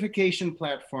diversification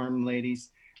platform, ladies.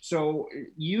 So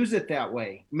use it that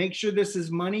way. Make sure this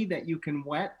is money that you can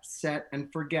wet, set,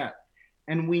 and forget.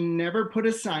 And we never put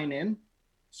a sign in.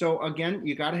 So again,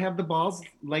 you got to have the balls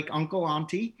like Uncle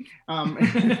Auntie.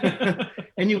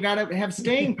 And you got to have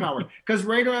staying power, because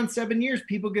right around 7 years,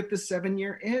 people get the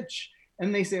 7-year itch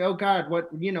and they say, oh God, what,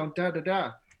 you know, da, da,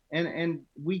 da. And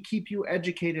we keep you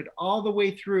educated all the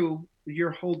way through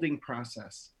your holding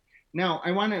process. Now,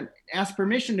 I want to ask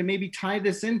permission to maybe tie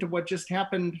this into what just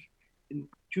happened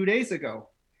 2 days ago.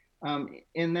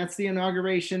 And that's the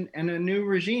inauguration and a new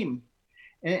regime.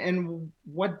 And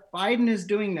what Biden is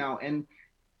doing now, and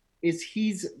is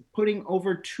he's putting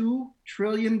over $2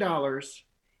 trillion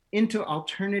into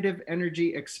alternative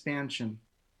energy expansion.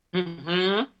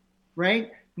 Mm-hmm.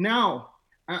 Right? Now,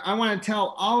 I want to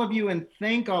tell all of you and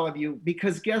thank all of you,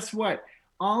 because guess what?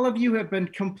 All of you have been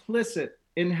complicit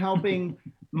in helping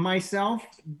myself,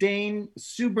 Dane,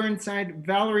 Sue Burnside,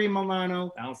 Valerie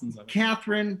Milano,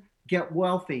 Catherine get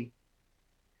wealthy.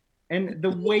 And the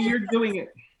way you're doing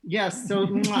it, yes, so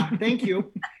thank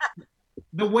you.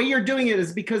 The way you're doing it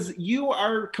is because you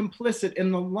are complicit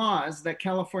in the laws that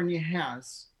California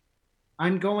has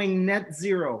on going net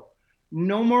zero.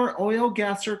 No more oil,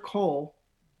 gas, or coal.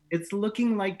 It's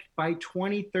looking like by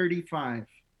 2035.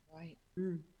 Right.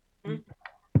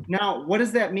 Now, what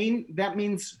does that mean? That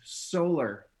means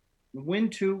solar.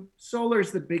 wind 2,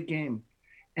 solar's the big game.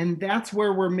 And that's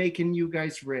where we're making you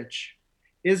guys rich,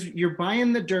 is you're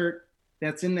buying the dirt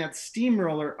that's in that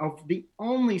steamroller of the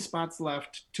only spots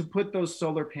left to put those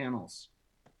solar panels.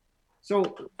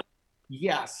 So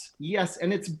yes,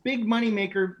 and it's big money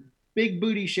maker, big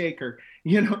booty shaker.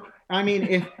 You know, I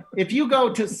mean, if you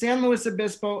go to San Luis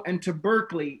Obispo and to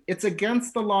Berkeley, it's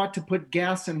against the law to put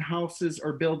gas in houses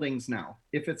or buildings now,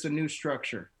 if it's a new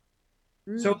structure.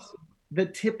 So the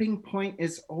tipping point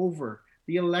is over.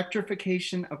 The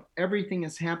electrification of everything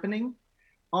is happening.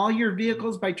 All your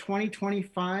vehicles by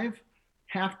 2025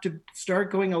 have to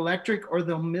start going electric or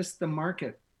they'll miss the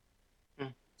market.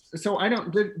 So I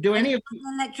don't, do any of you?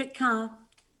 Electric car.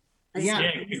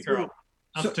 Yeah, girl.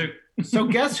 Us too. So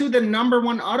guess who the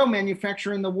 #1 auto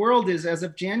manufacturer in the world is as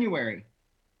of January?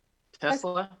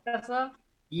 Tesla.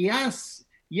 Yes,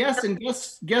 and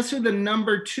guess who the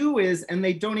 #2 is, and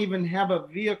they don't even have a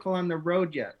vehicle on the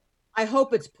road yet. I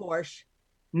hope it's Porsche.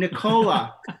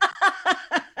 Nikola.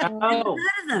 Oh,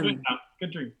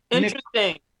 Good dream.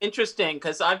 Interesting,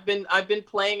 because I've been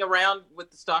playing around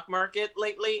with the stock market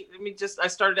lately. I mean, I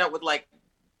started out with like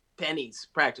pennies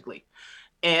practically,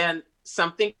 and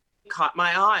something caught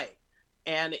my eye,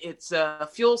 and it's a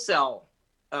fuel cell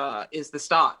is the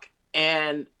stock,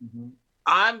 and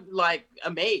I'm like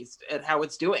amazed at how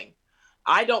it's doing.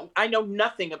 I know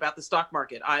nothing about the stock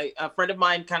market. A friend of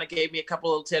mine kind of gave me a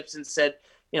couple of tips and said,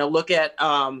 look at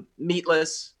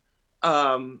meatless,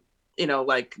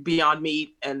 like Beyond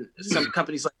Meat and some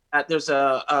companies like that. There's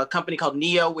a company called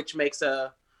NIO, which makes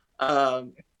an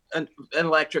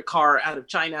electric car out of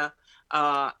China.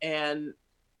 And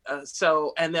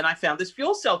then I found this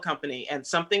fuel cell company, and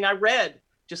something I read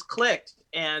just clicked,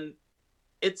 and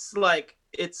it's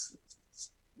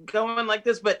going like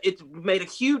this, but it made a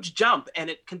huge jump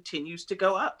and it continues to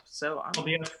go up. So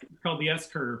it's called the S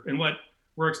curve. And what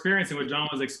we're experiencing, what John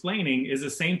was explaining, is the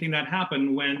same thing that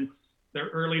happened when the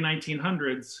early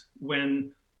 1900s,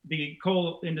 when the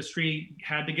coal industry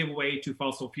had to give away to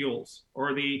fossil fuels,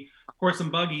 or the horse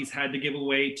and buggies had to give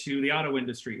away to the auto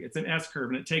industry. It's an S curve,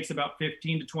 and it takes about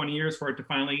 15 to 20 years for it to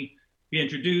finally be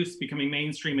introduced, becoming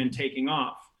mainstream and taking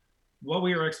off. What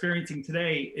we are experiencing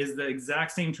today is the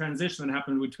exact same transition that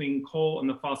happened between coal and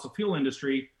the fossil fuel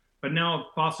industry, but now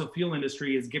fossil fuel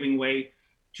industry is giving way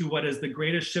to what is the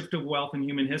greatest shift of wealth in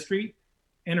human history,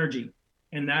 energy.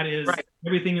 And that is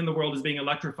Everything in the world is being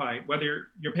electrified, whether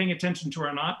you're paying attention to it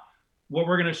or not. What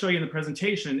we're going to show you in the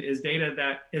presentation is data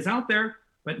that is out there,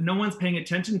 but no one's paying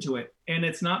attention to it. And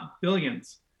it's not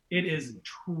billions, it is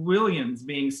trillions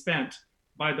being spent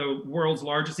by the world's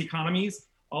largest economies,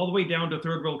 all the way down to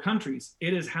third world countries.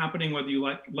 It is happening whether you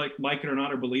like it or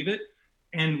not or believe it.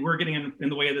 And we're getting in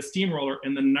the way of the steamroller,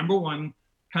 and the #1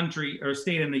 country or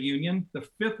state in the union, the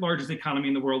 5th largest economy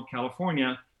in the world,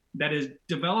 California, that is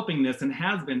developing this and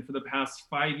has been for the past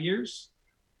 5 years,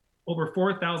 over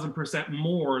 4,000%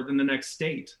 more than the next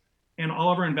state. And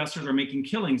all of our investors are making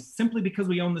killings simply because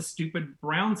we own the stupid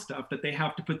brown stuff that they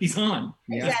have to put these on.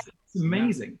 Yes. It's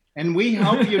amazing. Yeah. And we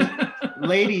help you,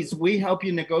 ladies, we help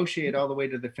you negotiate all the way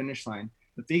to the finish line.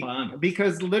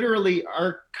 Because literally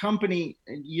our company,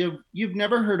 you've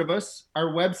never heard of us. Our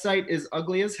website is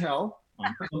ugly as hell.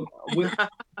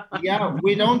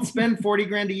 We don't spend 40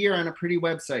 grand a year on a pretty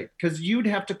website, because you'd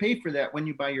have to pay for that when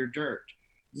you buy your dirt.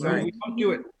 So we don't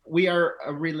do it. We are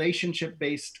a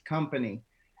relationship-based company.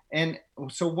 And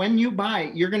so when you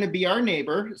buy, you're going to be our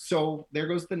neighbor. So there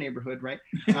goes the neighborhood, right?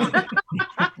 It'll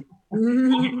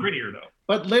be prettier though.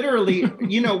 But literally,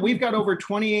 we've got over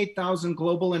 28,000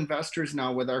 global investors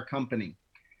now with our company.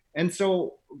 And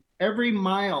so every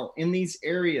mile in these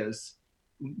areas,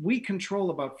 we control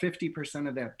about 50%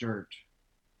 of that dirt.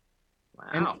 Wow.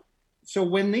 And so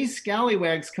when these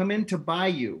scallywags come in to buy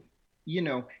you,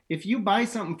 if you buy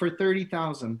something for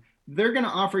 30,000, they're going to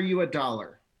offer you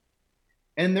 $1.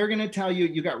 And they're going to tell you,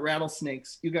 you got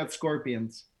rattlesnakes, you got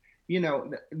scorpions.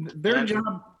 Their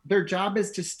job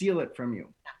is to steal it from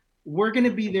you. We're going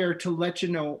to be there to let you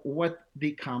know what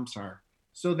the comps are,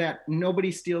 so that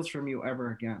nobody steals from you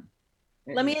ever again.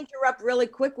 Let me interrupt really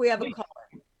quick. We have a caller.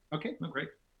 Okay. Oh, great.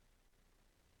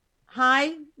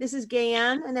 Hi, this is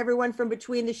Gayanne and everyone from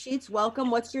Between the Sheets.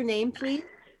 Welcome. What's your name, please?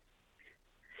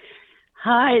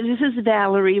 Hi, this is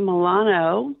Valerie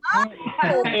Milano.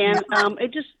 Oh. And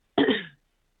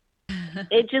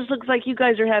it just looks like you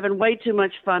guys are having way too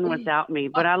much fun without me,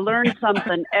 but I learned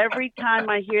something every time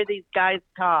I hear these guys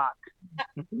talk.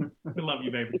 We love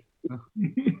you, baby.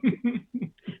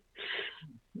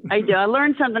 I do. I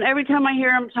learned something every time I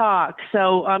hear them talk.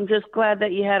 So I'm just glad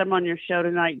that you had them on your show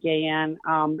tonight, Gayanne.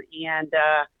 And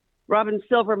Robin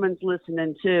Silverman's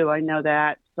listening too. I know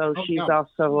that. So she's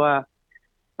also,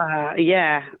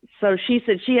 yeah. So she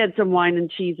said she had some wine and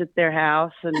cheese at their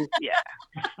house, and yeah,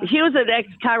 she was an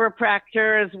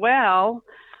ex-chiropractor as well,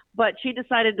 but she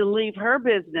decided to leave her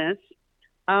business.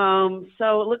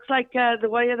 So it looks like the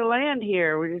way of the land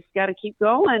here. We just got to keep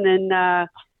going and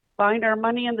find our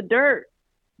money in the dirt.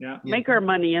 Yeah. Make our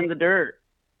money in the dirt.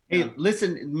 Hey,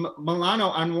 listen, Milano,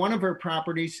 on one of her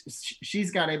properties,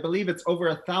 she's got, I believe it's over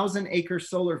 1,000-acre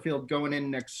solar field going in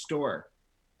next door.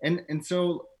 And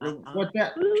so what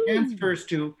that transfers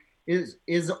to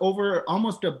is over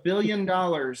almost $1 billion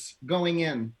going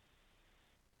in.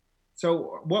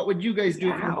 So what would you guys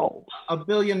do if $1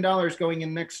 billion going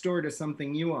in next door to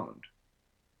something you owned?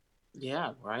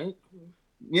 Yeah, right?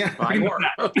 Yeah. Buy more.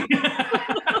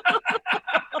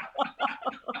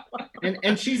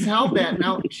 And she's held that.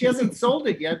 Now, she hasn't sold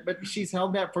it yet, but she's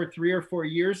held that for 3 or 4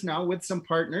 years now with some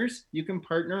partners. You can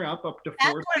partner up to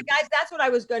 4. Guys, that's what I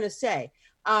was going to say.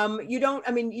 You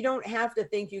don't have to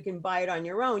think you can buy it on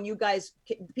your own. You guys,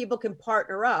 people can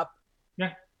partner up.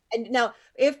 Yeah. And now,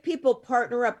 if people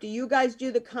partner up, do you guys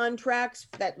do the contracts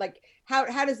that, like, how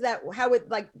does that, how it,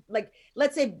 like,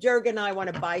 let's say Durga and I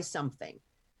want to buy something.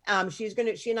 She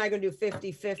and I are going to do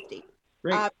 50-50.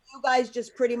 Right. You guys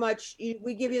just pretty much,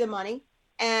 we give you the money,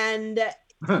 and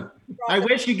I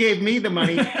wish you gave me the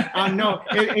money. No,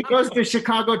 it goes to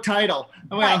Chicago Title.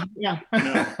 Well, yeah.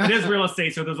 No, it is real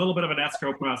estate, so there's a little bit of an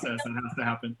escrow process that has to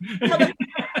happen.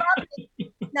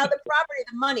 Now the property,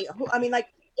 the money. I mean, like,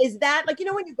 is that like,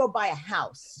 when you go buy a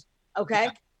house, okay?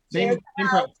 Same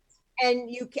house, and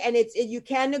you can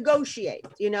negotiate.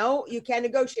 You can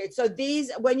negotiate. So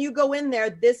these, when you go in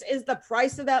there, this is the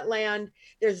price of that land.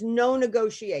 There's no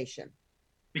negotiation.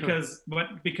 Because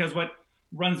what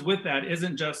runs with that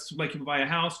isn't just like you buy a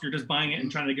house, you're just buying it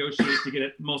and trying to negotiate to get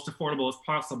it most affordable as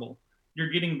possible. You're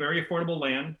getting very affordable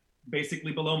land,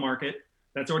 basically below market,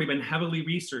 that's already been heavily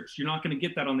researched. You're not going to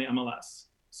get that on the MLS.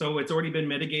 So it's already been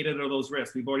mitigated of those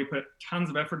risks. We've already put tons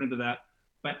of effort into that.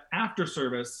 But after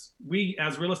service, we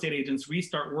as real estate agents, we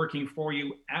start working for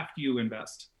you after you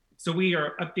invest. So we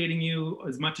are updating you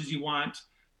as much as you want,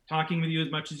 talking with you as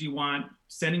much as you want,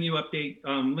 sending you update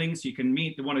links. You can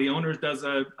meet. One of the owners does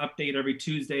an update every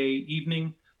Tuesday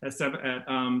evening at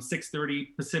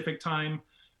 6:30 Pacific time.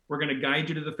 We're going to guide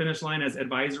you to the finish line as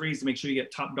advisories to make sure you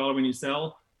get top dollar when you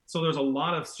sell. So there's a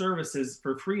lot of services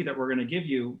for free that we're going to give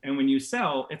you. And when you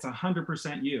sell, it's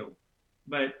 100% you.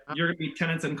 But you're going to be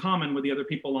tenants in common with the other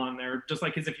people on there, just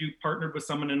like as if you partnered with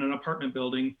someone in an apartment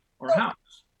building or house.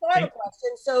 So I have a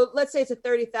question. So let's say it's a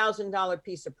 $30,000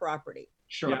 piece of property.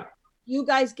 Sure. Yeah. You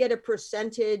guys get a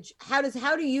percentage. How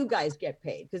do you guys get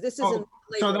paid? Because this isn't.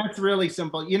 So that's really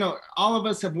simple. All of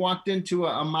us have walked into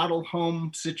a model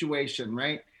home situation,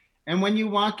 right? And when you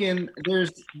walk in,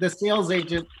 there's the sales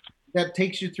agent that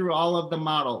takes you through all of the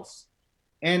models.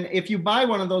 And if you buy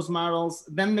one of those models,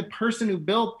 then the person who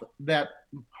built that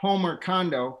home or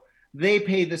condo, they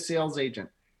pay the sales agent.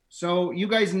 So you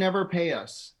guys never pay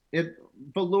us.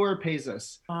 Velour pays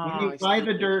us. When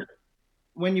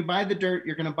you buy the dirt,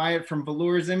 you're going to buy it from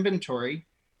Velour's inventory.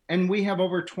 And we have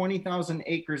over 20,000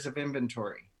 acres of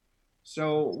inventory.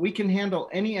 So we can handle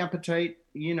any appetite.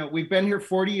 We've been here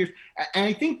 40 years. And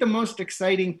I think the most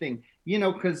exciting thing,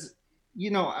 because,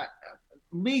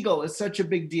 legal is such a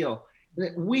big deal.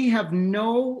 We have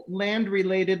no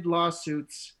land-related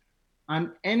lawsuits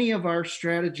on any of our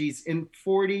strategies in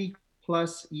 40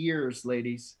 plus years,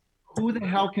 ladies. Who the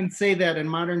hell can say that in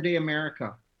modern day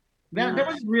America? That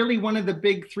was really one of the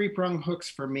big 3-prong hooks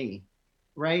for me,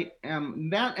 right?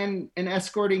 That and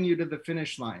escorting you to the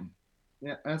finish line.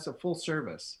 Yeah, that's a full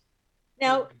service.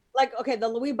 Now,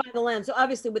 we buy the land. So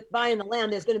obviously with buying the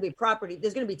land, there's going to be property.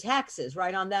 There's going to be taxes,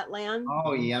 right, on that land?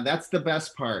 Oh, yeah, that's the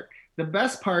best part. The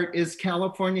best part is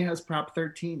California has Prop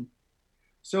 13.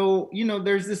 So,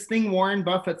 there's this thing Warren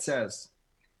Buffett says,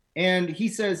 and he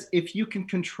says, if you can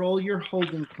control your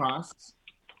holding costs,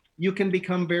 you can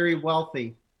become very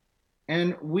wealthy.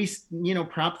 And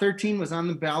Prop 13 was on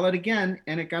the ballot again,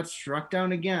 and it got struck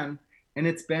down again, and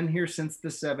it's been here since the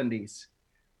 70s.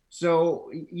 So,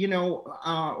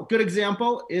 a good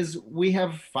example is we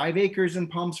have 5 acres in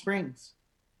Palm Springs.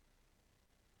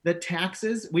 The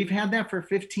taxes, we've had that for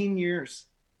 15 years.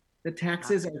 The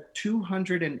taxes are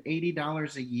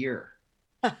 $280 a year.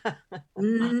 I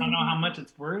don't know how much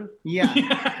it's worth. Yeah,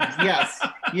 yes.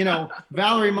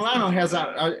 Valerie Milano has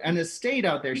an estate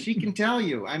out there. She can tell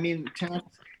you. I mean,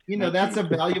 that's a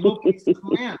valuable piece of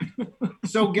land.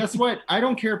 So guess what? I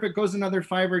don't care if it goes another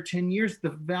 5 or 10 years. The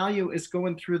value is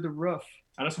going through the roof.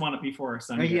 I just want it before our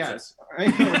son gets yes.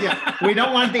 it. Yeah, we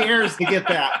don't want the heirs to get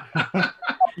that.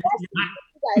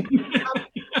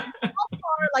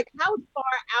 like how far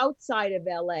outside of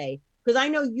LA? Because I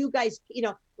know you guys,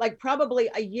 like probably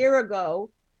a year ago,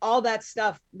 all that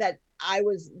stuff that I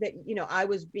was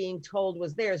being told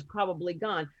was there is probably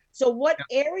gone. So what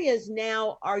areas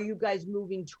now are you guys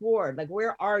moving toward? Like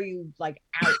where are you like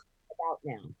out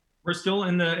now? We're still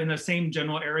in the same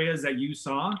general areas that you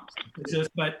saw.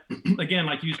 But again,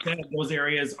 like you said, those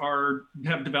areas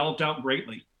have developed out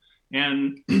greatly.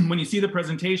 And when you see the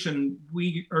presentation,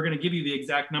 we are going to give you the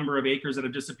exact number of acres that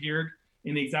have disappeared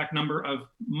and the exact number of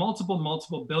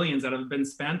multiple billions that have been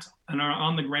spent and are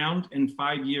on the ground in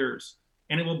 5 years.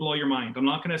 And it will blow your mind. I'm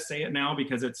not going to say it now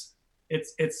because it's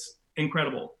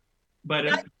incredible. But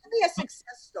give me a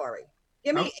success story.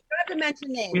 Give me. You don't have to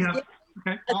mention names.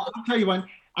 Okay. I'll tell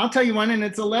you one. And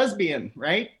it's a lesbian,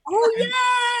 right? Oh,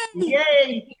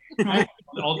 yay! Yay!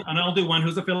 I'll do one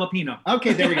who's a Filipino.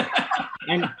 Okay, there we go.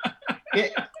 And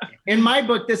in my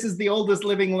book, this is the oldest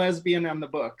living lesbian on the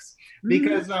books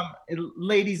because,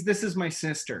 ladies, this is my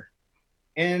sister,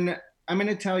 and I'm going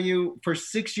to tell you, for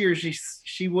 6 years,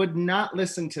 she would not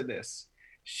listen to this.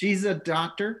 She's a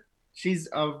doctor. She's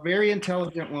a very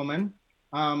intelligent woman.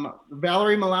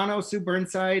 Valerie Milano, Sue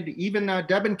Burnside, even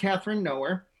Deb and Catherine know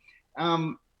her.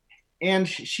 And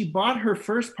she bought her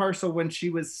first parcel when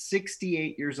she was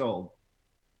 68 years old.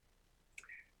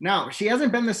 Now, she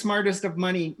hasn't been the smartest of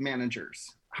money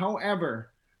managers.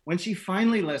 However, when she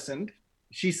finally listened,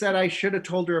 she said, I should have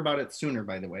told her about it sooner,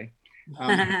 by the way.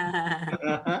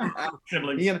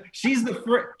 She's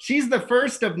the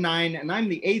first of 9 and I'm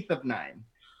the 8th of 9.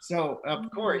 So of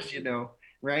course,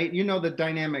 right? You know the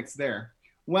dynamics there.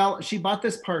 Well, she bought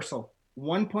this parcel,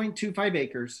 1.25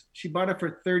 acres. She bought it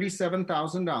for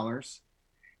 $37,000.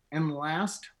 And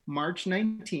last March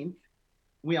 19th,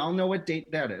 we all know what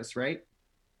date that is, right?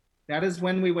 That is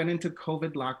when we went into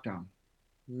COVID lockdown.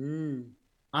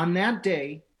 On that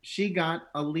day, she got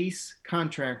a lease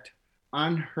contract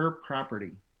on her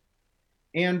property.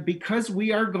 And because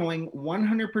we are going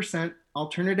 100%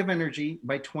 alternative energy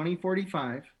by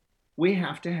 2045, we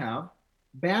have to have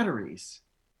batteries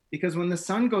because when the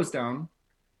sun goes down,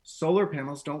 solar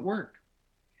panels don't work.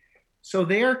 So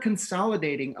they are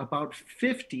consolidating about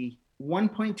 50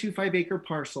 1.25 acre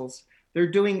parcels. They're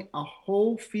doing a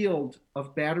whole field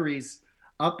of batteries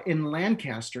up in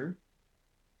Lancaster.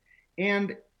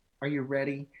 And are you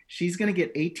ready? She's going to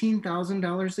get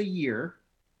 $18,000 a year.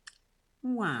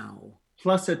 Wow.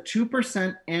 Plus a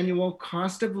 2% annual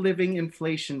cost of living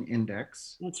inflation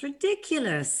index. That's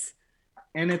ridiculous.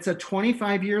 And it's a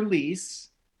 25-year lease.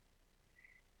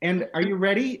 And are you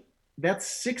ready?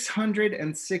 That's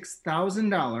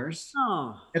 $606,000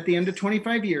 at the end of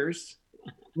 25 years,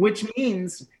 which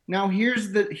means now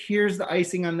here's the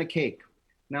icing on the cake.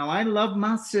 Now I love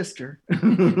my sister,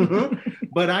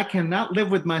 but I cannot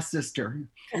live with my sister.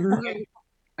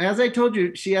 As I told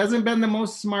you, she hasn't been the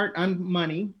most smart on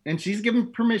money, and she's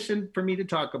given permission for me to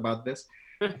talk about this.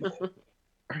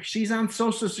 She's on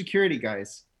Social Security,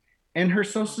 guys, and her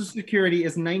Social Security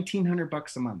is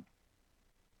 $1,900 a month.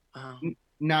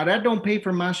 Now that don't pay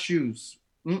for my shoes.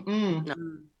 No.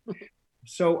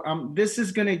 So this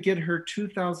is going to get her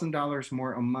 $2,000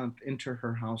 more a month into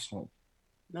her household.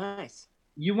 Nice.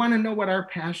 You want to know what our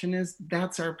passion is?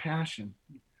 That's our passion,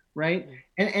 right?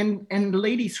 And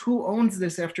ladies, who owns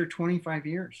this after 25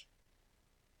 years?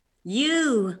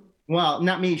 You. Well,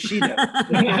 not me. She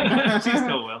does. She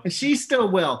still will. She still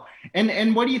will.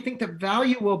 And what do you think the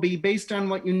value will be based on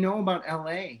what you know about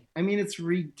LA? I mean, it's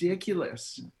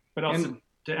ridiculous. But also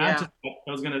to add to what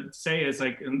I was going to say is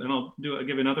like, and I'll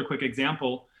give another quick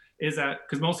example, is that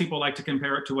because most people like to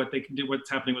compare it to what they can do, what's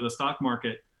happening with the stock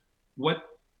market. What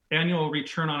annual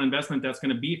return on investment that's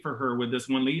going to be for her with this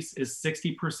one lease is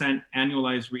 60%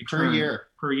 annualized return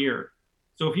per year.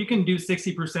 So if you can do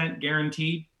 60%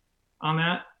 guaranteed on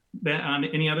that, on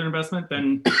any other investment,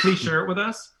 then please share it with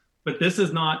us. But this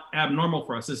is not abnormal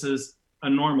for us. This is a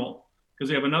normal. Because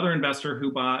we have another investor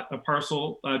who bought a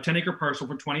parcel, a 10-acre parcel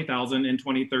for $20,000 in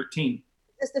 2013.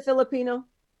 Is this the Filipino?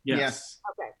 Yes.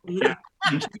 Okay.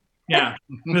 Yeah,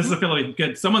 this is a Filipino.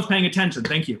 Good. Someone's paying attention.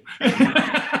 Thank you.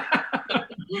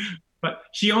 But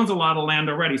she owns a lot of land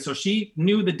already. So she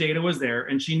knew the data was there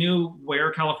and she knew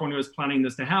where California was planning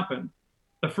this to happen.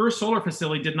 The first solar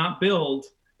facility did not build.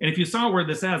 And if you saw where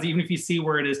this is, even if you see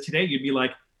where it is today, you'd be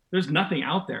like, there's nothing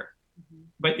out there.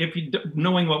 But if you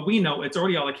knowing what we know, it's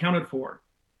already all accounted for.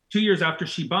 2 years after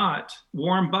she bought,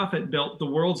 Warren Buffett built the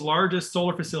world's largest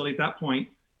solar facility at that point,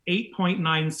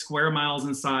 8.9 square miles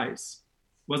in size,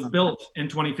 was built in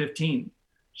 2015.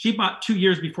 She bought 2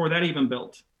 years before that even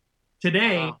built.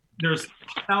 Today, there's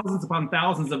thousands upon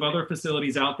thousands of other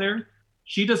facilities out there.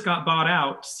 She just got bought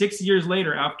out 6 years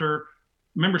later after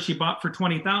Remember, she bought for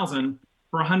 20,000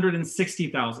 for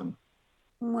 160,000.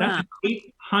 Wow. That's an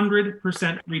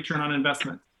 800% return on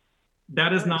investment.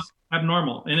 That is not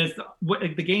abnormal. And it's what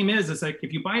the game is like,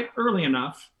 if you buy it early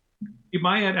enough, you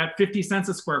buy it at 50 cents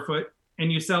a square foot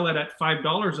and you sell it at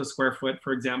 $5 a square foot,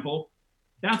 for example,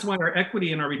 that's why our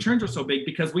equity and our returns are so big,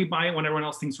 because we buy it when everyone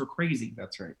else thinks we're crazy.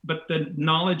 That's right. But the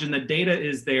knowledge and the data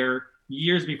is there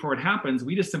years before it happens.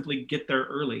 We just simply get there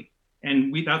early.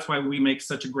 And that's why we make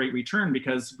such a great return,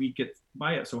 because we get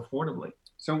buy it so affordably.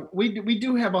 So we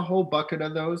do have a whole bucket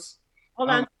of those. Hold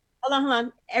on.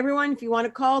 Everyone, if you want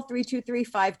to call,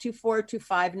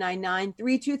 323-524-2599,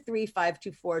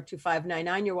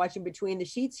 323-524-2599. You're watching Between the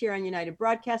Sheets here on United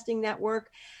Broadcasting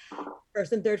Network.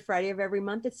 First and third Friday of every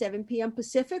month at 7 p.m.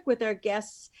 Pacific with our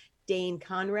guests, Dane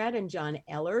Conrad and John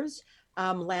Ehlers.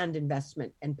 Land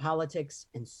investment and politics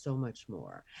and so much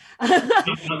more.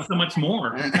 So much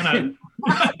more.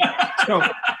 So,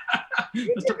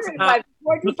 let's talk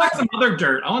some other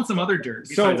dirt. I want some other dirt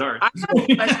besides ours. I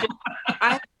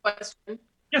have a question.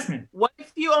 Yes, ma'am. What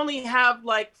if you only have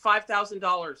like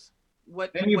 $5,000?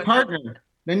 Then you partner.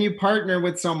 Then you partner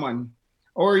with someone,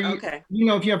 or if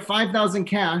you have 5,000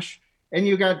 cash and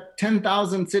you got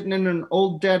 10,000 sitting in an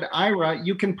old dead IRA,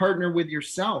 you can partner with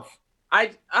yourself.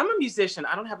 I'm a musician.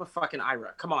 I don't have a fucking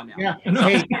IRA. Come on now. Yeah.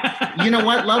 Hey, you know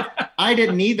what, love? I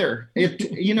didn't either.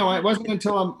 It wasn't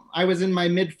until I was in my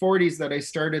mid 40s that I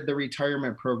started the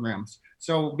retirement programs.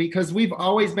 So because we've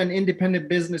always been independent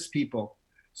business people.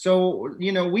 So,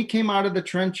 we came out of the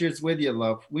trenches with you,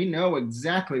 love. We know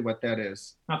exactly what that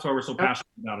is. That's why we're so passionate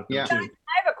about it, though, too. I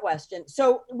have a question.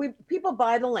 So people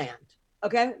buy the land,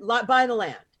 okay? Buy the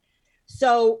land.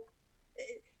 So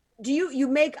do you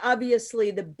make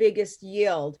obviously the biggest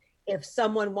yield if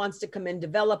someone wants to come and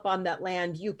develop on that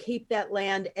land? You keep that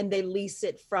land and they lease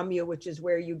it from you, which is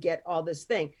where you get all this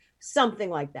thing, something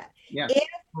like that. Yeah.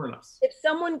 If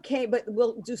someone came, but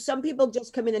do some people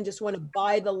just come in and just want to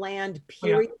buy the land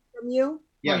period from you?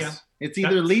 Yes. It's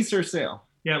either lease or sale.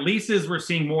 Yeah, leases we're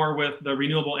seeing more with the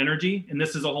renewable energy, and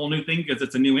this is a whole new thing because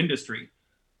it's a new industry.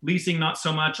 Leasing not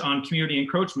so much on community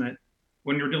encroachment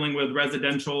when you're dealing with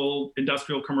residential,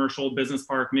 industrial, commercial, business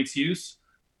park, mixed use,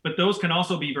 but those can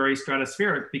also be very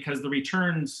stratospheric because the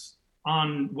returns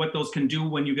on what those can do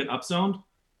when you get upzoned,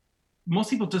 most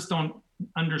people just don't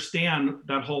understand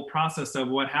that whole process of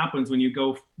what happens when you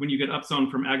get upzoned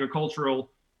from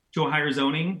agricultural to a higher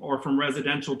zoning or from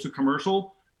residential to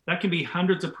commercial. That can be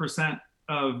hundreds of %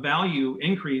 of value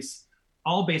increase,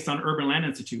 all based on Urban Land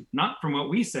Institute, not from what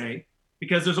we say,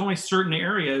 because there's only certain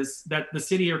areas that the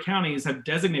city or counties have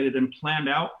designated and planned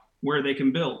out where they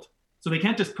can build. So they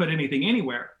can't just put anything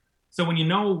anywhere. So when you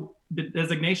know the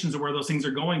designations of where those things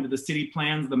are going, to the city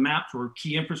plans, the maps where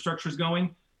key infrastructure is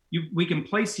going, we can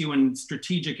place you in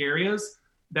strategic areas.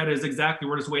 That is exactly,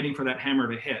 we're just waiting for that hammer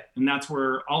to hit. And that's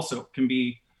where also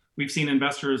we've seen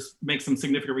investors make some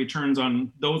significant returns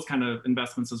on those kind of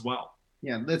investments as well.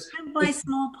 Yeah, don't buy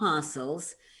small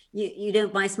parcels. You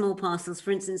don't buy small parcels.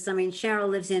 For instance, Cheryl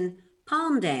lives in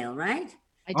Palmdale, right?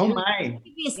 I do. Oh my!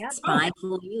 Maybe a spy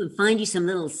for you and find you some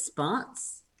little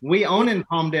spots. We own in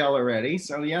Palmdale already,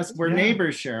 so yes, we're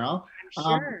neighbors, Cheryl.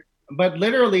 Sure. But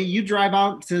literally, you drive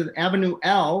out to Avenue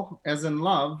L, as in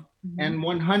love, and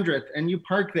 100th, and you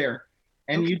park there,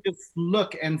 and you just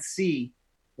look and see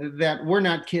that we're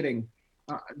not kidding.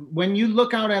 When you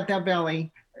look out at that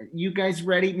valley, you guys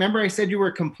ready? Remember I said you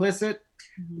were complicit?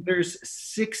 There's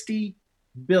 $60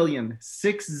 billion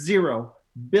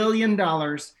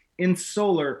in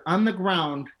solar on the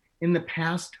ground in the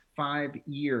past 5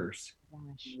 years.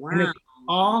 Wow. And it's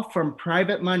all from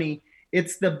private money.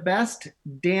 It's the best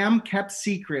damn kept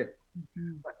secret.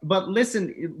 But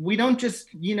listen, we don't just,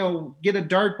 get a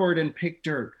dartboard and pick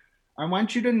dirt. I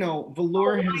want you to know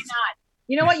Velour why not?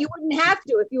 You know what? You wouldn't have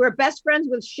to if you were best friends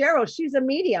with Cheryl. She's a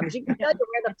medium. She can tell you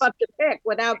where the fuck to pick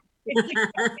without.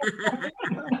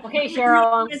 Okay,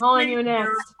 Cheryl, I'm calling you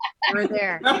next. We're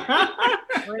there.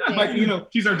 But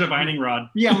she's our divining rod.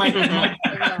 Yeah,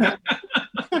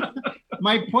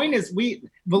 my point is,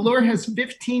 Velour has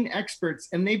 15 experts,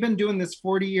 and they've been doing this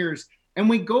 40 years. And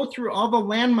we go through all the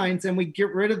landmines and we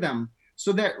get rid of them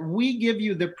so that we give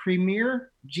you the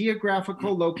premier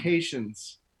geographical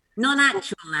locations. Not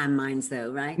actual landmines,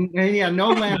 though, right? Yeah,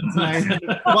 no landmines.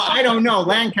 Well, I don't know.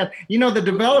 The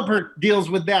developer deals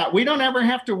with that. We don't ever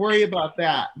have to worry about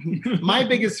that. My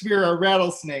biggest fear are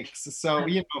rattlesnakes. So, My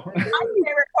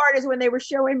favorite part is when they were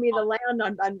showing me the land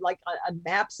on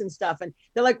maps and stuff, and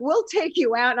they're like, "We'll take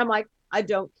you out," and I'm like, "I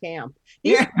don't camp."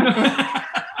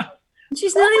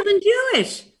 She's not even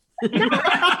Jewish.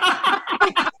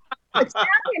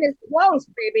 Italian is close,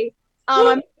 baby.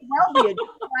 I'm wealthy.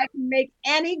 I can make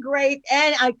any great,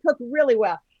 and I cook really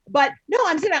well. But no,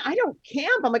 I'm saying I don't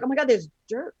camp. I'm like, oh my God, there's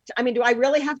dirt. I mean, do I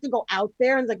really have to go out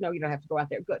there? And it's like, no, you don't have to go out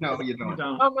there. Good. No, you don't.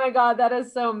 Oh my God, that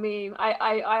is so mean.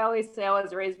 I always say I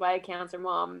was raised by a cancer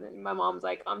mom. And my mom's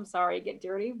like, I'm sorry, get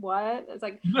dirty. What? It's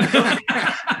like,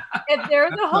 if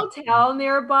there's a hotel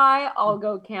nearby, I'll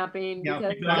go camping. Yeah,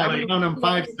 because exactly. On them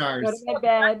 5 stars. Go to my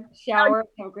bed, shower,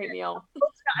 have a great meal.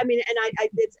 I mean, and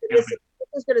this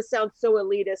is going to sound so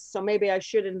elitist, so maybe I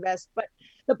should invest. But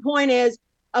the point is,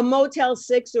 a Motel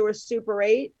 6 or a Super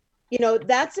 8, you know,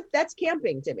 that's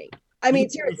camping to me. I mean,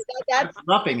 seriously, that's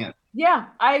roughing it. Yeah,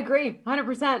 I agree,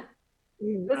 100%.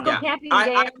 Let's go camping.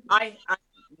 I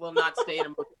will not stay in a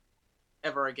motel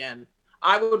ever again.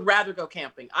 I would rather go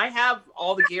camping. I have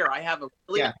all the gear. I have a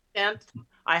really good tent.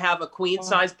 I have a queen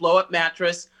size blow up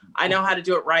mattress. I know how to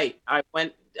do it right. I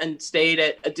went and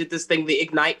did this thing, the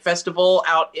Ignite Festival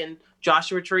out in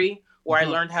Joshua Tree, where I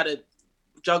learned how to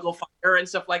juggle fire and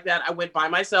stuff like that. I went by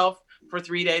myself for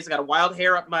 3 days. I got a wild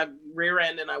hair up my rear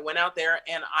end, and I went out there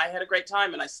and I had a great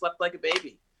time, and I slept like a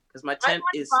baby because my tent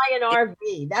is. Buy an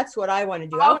RV. That's what I want to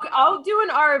do. I'll do an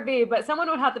RV, but someone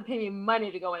would have to pay me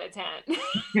money to go in a tent.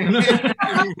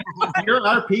 You're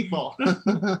our people.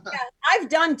 Yeah, I've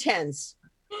done tents.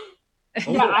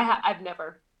 Yeah, I've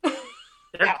never.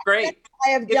 They're great.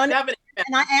 I have done it,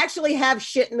 and I actually have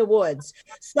shit in the woods.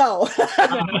 So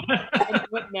it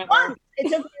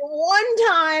took me one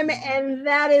time, and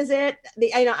that is it.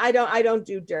 I don't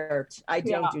do dirt. I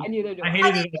don't do. I neither do. I mean,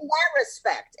 in that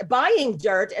respect, buying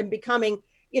dirt and becoming,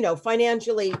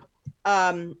 financially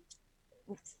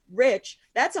rich,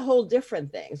 that's a whole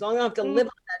different thing. As long as I don't have to live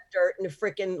on that dirt in a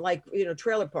freaking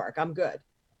trailer park, I'm good.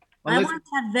 I once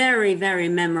had very, very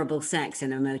memorable sex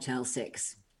in a Motel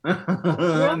 6.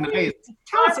 Nice.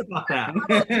 Tell us about that.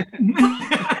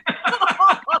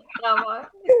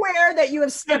 Anywhere that you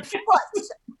have stepped foot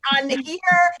on here,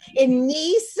 in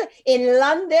Nice, in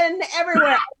London,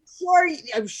 everywhere.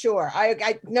 I'm sure.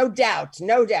 I no doubt.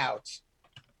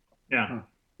 Yeah.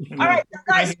 All right, so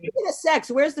guys. Speaking of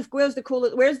sex, where's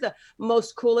the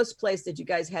most coolest place that you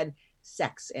guys had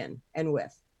sex in and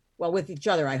with? Well, with each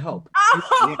other, I hope.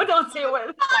 Oh, don't say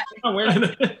what.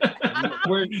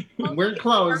 We're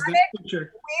closed.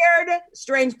 Weird,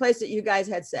 strange place that you guys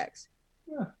had sex.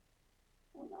 Yeah.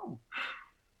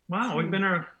 Wow, we've been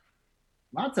around.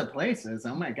 Lots of places.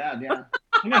 Oh my God, yeah.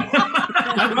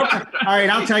 All right,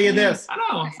 I'll tell you this. I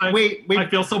know. I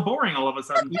feel so boring all of a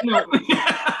sudden.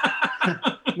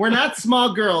 We're not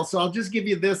small girls, so I'll just give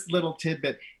you this little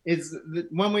tidbit. Is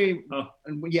when we,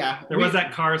 there was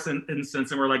that cars instance,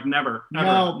 and we're like, never.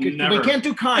 No, never. We can't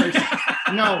do cars.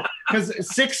 No, because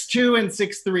 6'2" and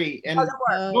 6'3", and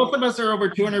both of us are over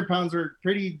 200 pounds. We're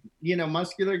pretty,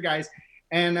 muscular guys,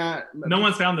 and no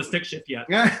one's found the stick shift yet.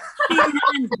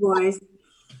 Boys.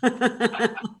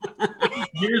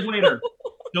 Years later,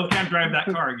 still can't drive that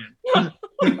car again.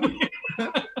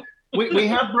 We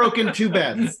have broken 2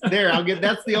 beds. There,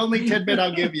 that's the only tidbit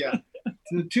I'll give you.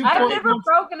 I've never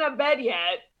broken a bed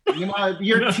yet.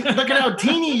 You're look at how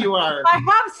teeny you are. I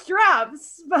have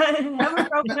straps, but I haven't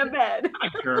broken a bed.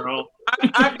 Girl,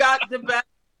 I've got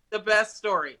the best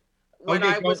story. When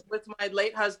I was with my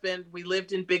late husband, we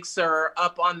lived in Big Sur,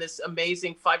 up on this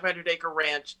amazing 500-acre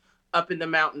ranch up in the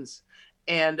mountains.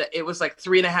 And it was like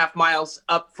 3.5 miles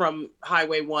up from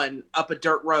Highway 1, up a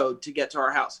dirt road to get to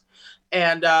our house.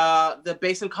 And the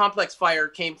Basin Complex fire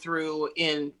came through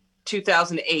in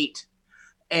 2008.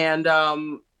 And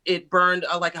it burned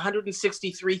like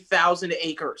 163,000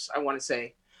 acres, I want to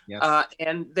say. Yes.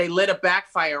 And they lit a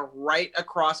backfire right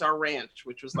across our ranch,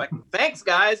 which was like, thanks,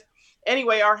 guys.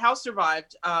 Anyway, our house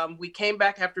survived. We came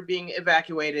back after being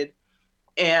evacuated.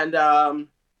 And the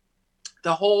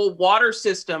whole water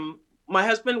system, my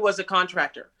husband was a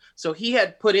contractor. So he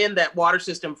had put in that water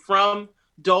system from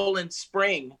Dolan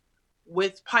Spring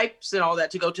with pipes and all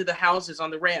that to go to the houses on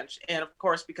the ranch. And of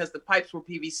course, because the pipes were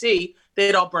PVC, they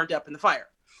had all burned up in the fire.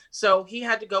 So he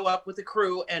had to go up with the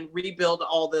crew and rebuild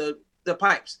all the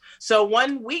pipes. So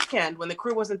one weekend when the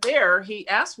crew wasn't there, he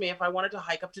asked me if I wanted to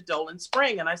hike up to Dolan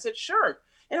Spring. And I said, sure.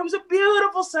 And it was a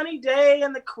beautiful sunny day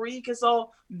and the creek is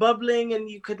all bubbling and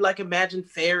you could like imagine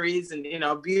fairies and,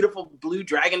 beautiful blue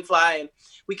dragonfly. And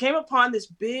we came upon this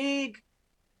big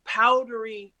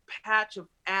powdery patch of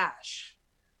ash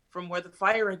from where the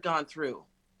fire had gone through.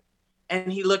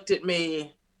 And he looked at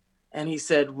me and he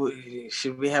said,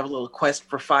 should we have a little quest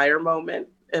for fire moment?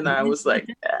 And I was like,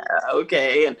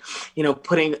 okay. And,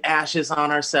 putting ashes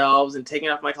on ourselves and taking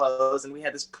off my clothes. And we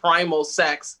had this primal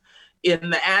sex in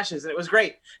the ashes and it was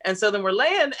great. And so then we're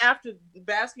laying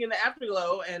basking in the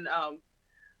afterglow. And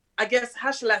I guess, how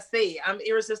shall I say, I'm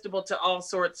irresistible to all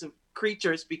sorts of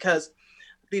creatures because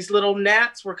these little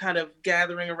gnats were kind of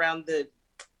gathering around the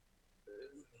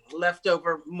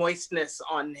leftover moistness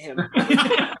on him. Kind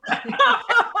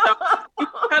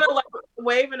of like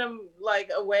waving him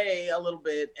like away a little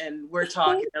bit, and we're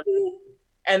talking.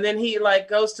 And then he like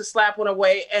goes to slap one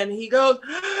away, and he goes,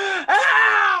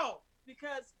 "Ow!"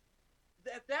 Because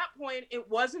at that point, it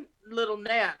wasn't little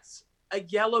gnats. A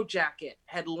yellow jacket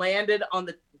had landed on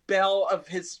the bell of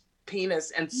his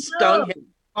penis and stung him.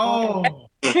 Oh.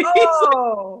 And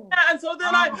so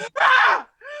then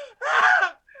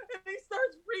and he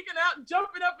starts freaking out and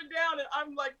jumping up and down, and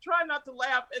I'm like trying not to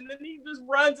laugh, and then he just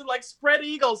runs and like spread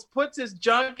eagles, puts his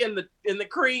junk in the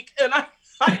creek, and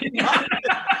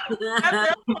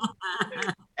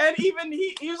and even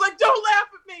he was like, "Don't laugh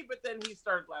at me," but then he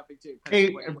started laughing too.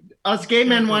 Hey, us gay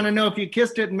men want to know if you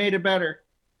kissed it and made it better.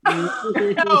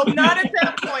 No, not at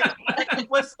that point. It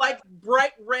was like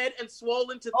bright red and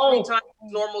swollen to 3 times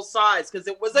normal size because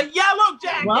it was a yellow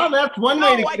jacket. Well, that's one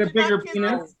way to get a bigger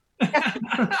penis. Do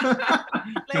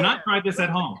not try this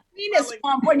at home. Penis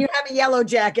pump when you have a yellow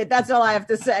jacket. That's all I have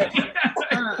to say.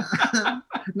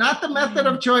 Not the method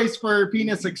of choice for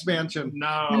penis expansion.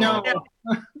 No. Not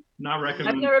I've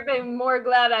recommended. never been more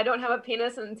glad I don't have a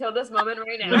penis until this moment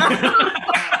right now.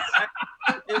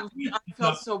 I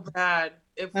felt so bad.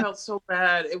 It felt so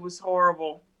bad. It was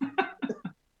horrible.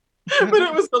 But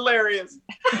it was hilarious.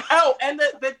 Oh, and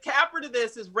the capper to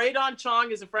this is Radon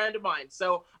Chong is a friend of mine.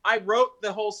 So I wrote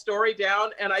the whole story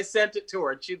down and I sent it to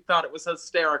her. And she thought it was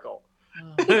hysterical.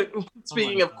 Oh.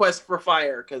 Speaking of Quest for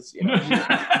Fire, because, you know,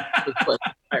 Quest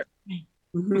for Fire.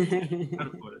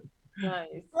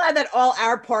 Nice. Glad that all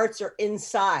our parts are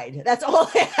inside. That's all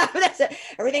I have. That's it.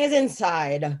 Everything is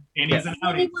inside. And he's an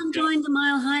outie. Anyone joined the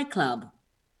Mile High Club?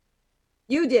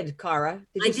 You did, Cara.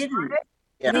 Did I you didn't. start it?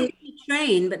 Yeah. They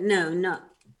train, but no, not.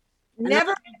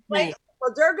 Never. Wait.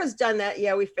 Well, Durga's done that.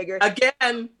 Yeah, we figured.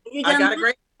 Again, You I done got that? a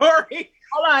great story.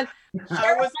 Hold on.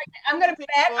 I was I'm going to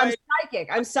bet.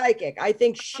 I'm psychic. I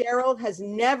think Cheryl has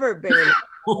never been.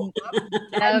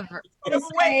 Never.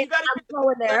 Wait, you gotta I'm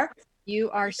going there.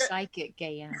 You are psychic,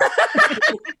 Gayanne.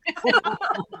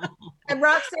 And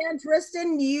Roxanne,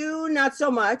 Tristan, you not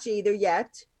so much either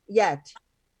yet.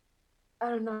 I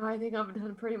don't know. I think I've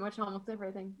done pretty much almost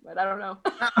everything, but I don't know.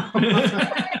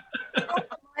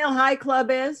 Mile High Club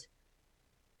is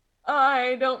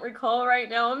I don't recall right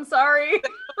now. I'm sorry.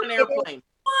 an airplane.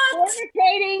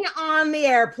 fornicating on the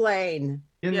airplane.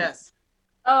 Yes.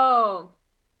 Oh,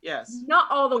 Yes.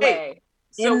 not all the Wait. way.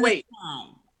 So In the wait, sky.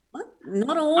 What?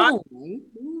 Not all the way.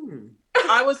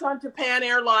 I was on Japan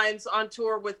Airlines on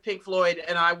tour with Pink Floyd,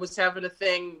 and I was having a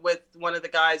thing with one of the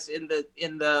guys in the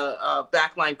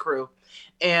backline crew,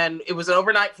 and it was an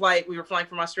overnight flight. We were flying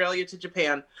from Australia to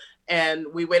Japan, and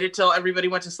we waited till everybody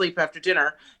went to sleep after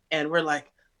dinner, and we're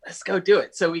like, let's go do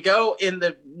it. So we go in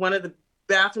one of the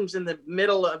bathrooms in the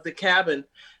middle of the cabin,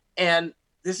 and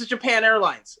this is Japan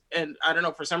Airlines, and I don't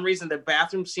know, for some reason the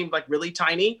bathroom seemed like really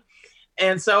tiny.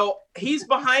 And so he's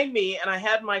behind me, and I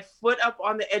had my foot up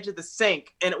on the edge of the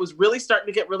sink, and it was really starting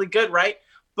to get really good, right?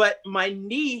 But my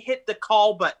knee hit the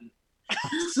call button.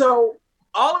 So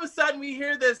all of a sudden we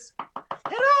hear this,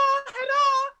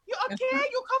 hello, you okay?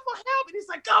 You come for help? And he's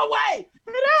like, go away.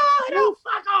 Hello,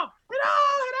 fuck off.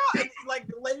 Hello. And like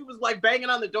the lady was like banging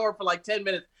on the door for like 10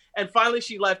 minutes. And finally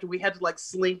she left, and we had to like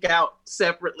slink out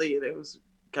separately. And it was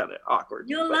kind of awkward.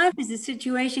 Your life is a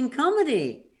situation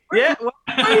comedy. Yeah. Well,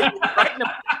 right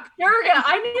now, Durga,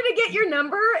 I need to get your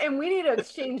number and we need to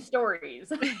exchange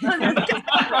stories. I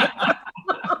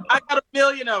got a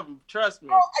million of them. Trust me.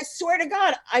 Oh, I swear to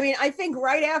God. I mean, I think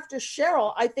right after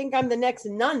Cheryl, I think I'm the next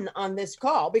nun on this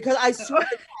call because I swear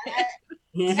to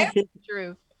God,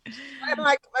 True. I'm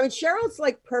like, I mean, Cheryl's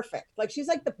like perfect. Like she's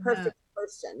like the perfect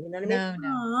person. You know what I mean? No.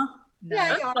 Aw.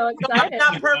 Yeah, I'm so I'm excited.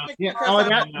 not perfect. Yeah, because oh,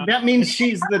 I'm- that means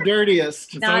she's the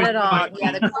dirtiest. Not at all.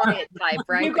 Yeah, the quiet type,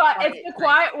 right? You got The it's the type.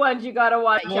 quiet ones you gotta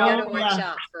watch You out gotta for. watch yeah.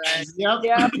 out for us. Yep.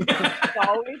 Yeah, it's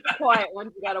always the quiet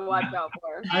ones you gotta watch out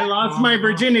for. I lost my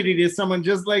virginity to someone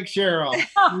just like Cheryl.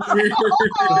 Oh.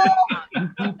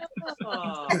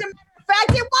 As a matter of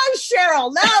fact, it was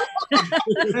Cheryl.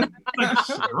 No.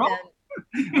 Cheryl?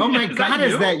 Oh my Is that God,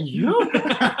 is you? that you?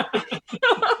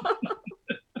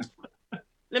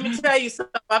 Let me tell you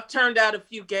something. I've turned out a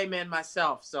few gay men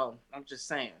myself, so I'm just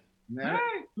saying. Yeah.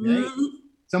 Hey,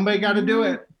 somebody got to do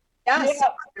it. Yes, Yeah.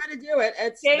 I'm gonna do it.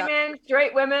 It's Gay men,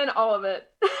 straight women, all of it.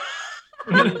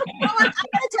 You know what? I'm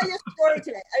gonna tell you a story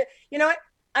today. You know what?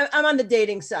 I'm on the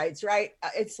dating sites, right?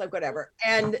 It's like whatever,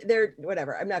 and they're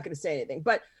whatever. I'm not gonna say anything,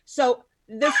 but so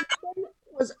this woman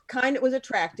was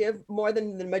attractive more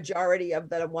than the majority of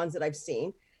the ones that I've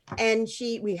seen. And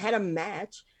we had a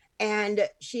match, and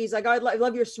she's like, oh, I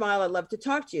love your smile. I'd love to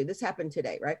talk to you. This happened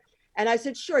today, right? And I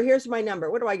said, sure, here's my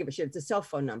number. What do I give a shit? It's a cell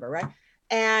phone number, right?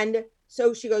 And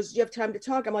so she goes, do you have time to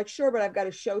talk? I'm like, sure, but I've got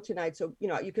a show tonight. So,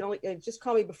 you can only just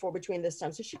call me between this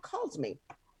time. So she calls me,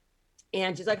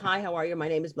 and she's like, hi, how are you? My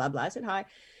name is blah, blah. I said, hi.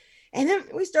 And then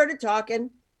we started talking,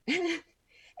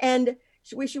 and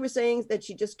she was saying that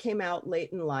she just came out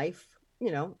late in life.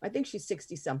 I think she's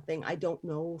 60 something. I don't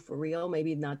know for real,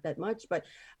 maybe not that much, but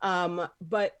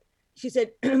she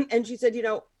said, and she said, she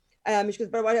goes,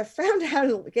 but what I found out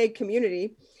in the gay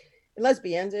community,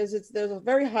 lesbians, is there's a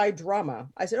very high drama.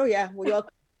 I said, oh yeah, well, you're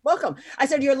welcome. I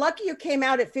said, you're lucky you came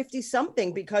out at 50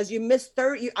 something, because you missed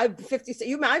 30. I'm 50.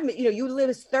 You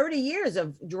live 30 years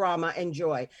of drama and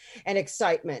joy and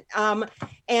excitement.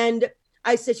 And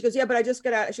I said, she goes, yeah, but I just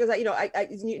got out. She goes,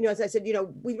 as I said,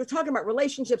 we were talking about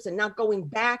relationships and not going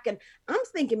back. And I'm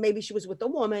thinking maybe she was with a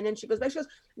woman. And she goes,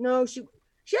 no, she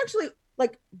actually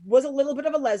was a little bit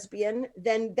of a lesbian.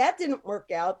 Then that didn't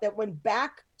work out. That went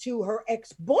back to her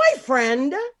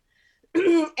ex-boyfriend.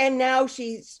 And now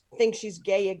she thinks she's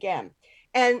gay again.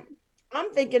 And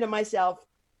I'm thinking to myself,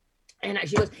 and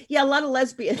she goes, yeah, a lot of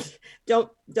lesbians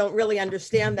don't really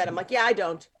understand that. I'm like, yeah, I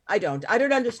don't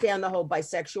understand the whole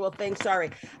bisexual thing. Sorry.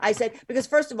 I said, because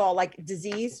first of all,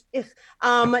 disease,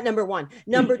 number one.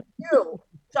 Number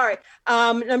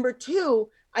two,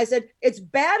 I said, it's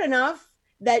bad enough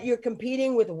that you're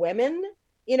competing with women.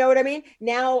 You know what I mean?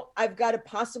 Now I've got to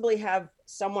possibly have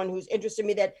someone who's interested in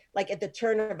me that at the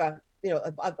turn of a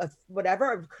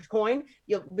coin,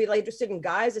 you'll be interested in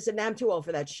guys. I said, nah, I'm too old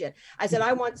for that shit. I said,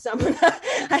 I want someone,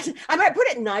 I might put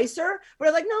it nicer, but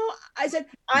I'm like, no, I said,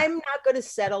 I'm not going to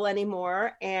settle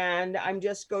anymore. And I'm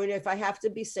just going to, if I have to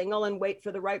be single and wait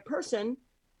for the right person,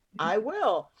 I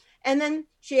will. And then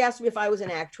she asked me if I was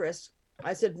an actress.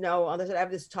 I said, no. I said, I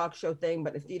have this talk show thing,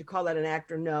 but if you'd call that an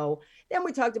actor, no. Then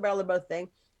we talked about a little thing.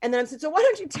 And then I said, so why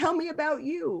don't you tell me about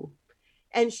you?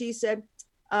 And she said,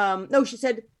 no, she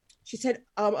said,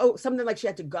 something like she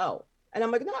had to go. And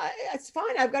I'm like, no, it's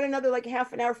fine. I've got another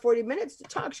half an hour, 40 minutes to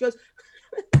talk. She goes,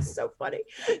 it's so funny.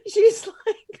 She's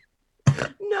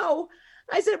like, no.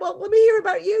 I said, well, let me hear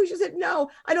about you. She said,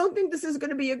 no, I don't think this is going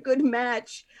to be a good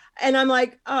match. And I'm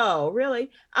like, oh,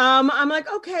 really? I'm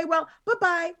like, okay, well,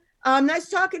 bye-bye. Nice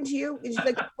talking to you. And she's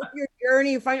like, what's your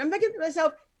journey? I'm thinking to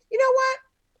myself, you know what?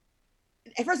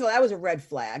 First of all, that was a red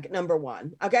flag, number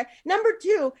one. Okay. Number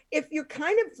two, if you're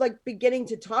kind of beginning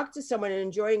to talk to someone and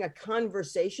enjoying a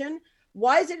conversation,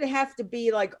 why does it have to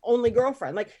be only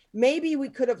girlfriend? Maybe we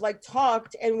could have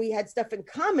talked and we had stuff in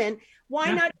common.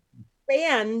 Why not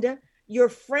expand your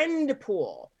friend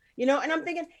pool? And I'm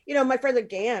thinking, my friend's like,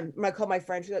 Dan, I call my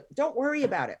friend, she's like, don't worry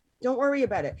about it. Don't worry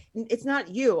about it. It's not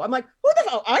you. I'm like, who the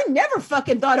fuck? I never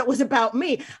fucking thought it was about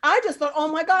me. I just thought, oh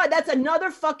my God, that's another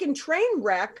fucking train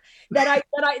wreck that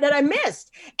I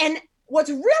missed. And what's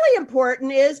really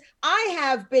important is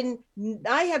I've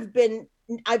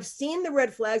seen the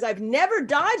red flags. I've never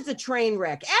dodged a train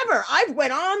wreck ever. I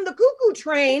went on the cuckoo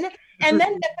train and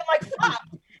then fuck.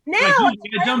 Now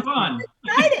you jump on.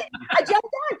 Excited. I jumped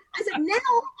on. I said, now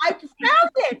I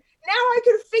found it. Now I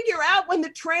can figure out when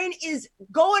the train is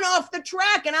going off the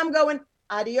track and I'm going,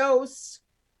 adios.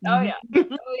 Oh yeah.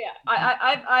 Oh yeah.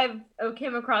 I've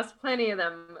came across plenty of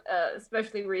them,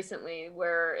 especially recently,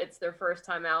 where it's their first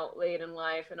time out late in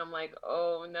life. And I'm like,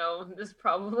 oh no, this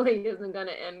probably isn't going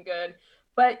to end good.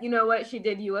 But you know what? She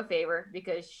did you a favor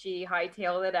because she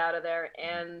hightailed it out of there.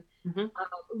 And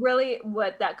really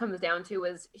what that comes down to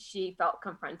is she felt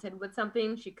confronted with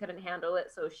something. She couldn't handle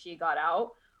it. So she got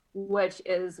out, which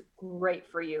is great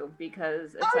for you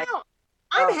because it's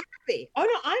I'm happy. Oh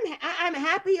no, I'm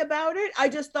happy about it. I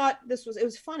just thought it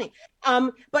was funny.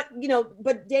 But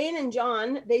Dane and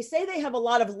John, they say they have a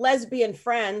lot of lesbian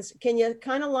friends. Can you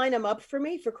kind of line them up for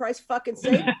me, for Christ's fucking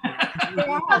sake? A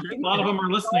lot of them are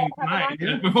listening tonight.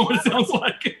 What it sounds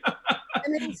like. I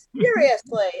mean,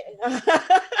 seriously.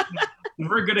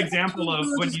 We're a good example of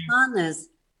when you partners.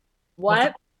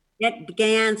 What? Get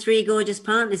Gay and 3 gorgeous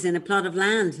partners in a plot of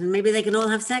land, and maybe they can all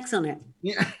have sex on it.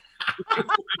 Yeah.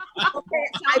 Okay,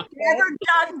 I've never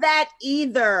done that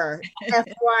either,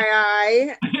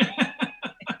 FYI.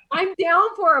 I'm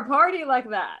down for a party like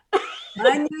that.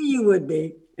 I knew you would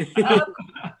be.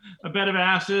 A bed of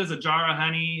ashes, a jar of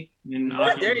honey, and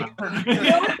there you go.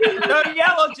 No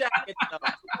yellow jackets.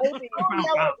 No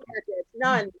yellow jackets.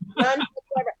 None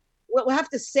whatsoever. We'll have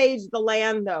to sage the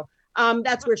land, though.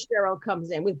 That's where Cheryl comes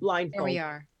in with blindfold. There we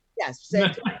are. Yes.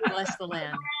 Bless the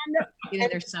land. Get in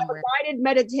there somewhere. Guided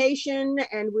meditation,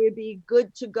 and we'd be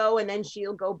good to go. And then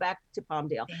she'll go back to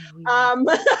Palmdale.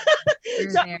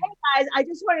 So, hey guys, I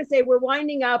just want to say we're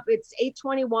winding up. It's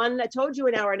 8:21. I told you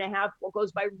an hour and a half. What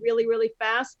goes by really, really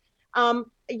fast.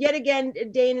 Yet again,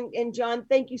 Dane and John,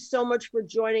 thank you so much for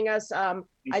joining us. I'd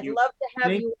love to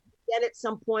have you again at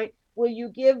some point. Will you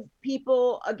give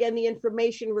people again the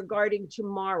information regarding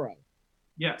tomorrow?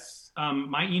 Yes.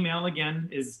 My email again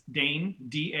is Dane,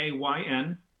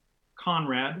 D-A-Y-N,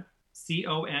 Conrad,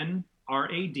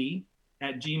 C-O-N-R-A-D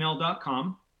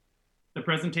 @gmail.com. The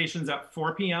presentation's at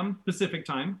 4 p.m. Pacific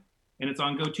time, and it's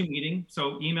on GoToMeeting.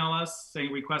 So email us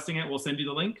saying requesting it. We'll send you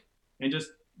the link and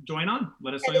just join on.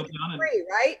 Let us know you'll be on. Free,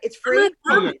 right? It's free.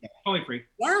 Totally free.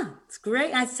 Yeah, it's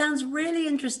great. It sounds really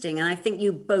interesting, and I think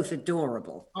you both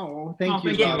adorable. Oh, thank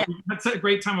you. Yeah. That's a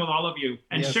great time with all of you.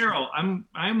 And yes. Cheryl,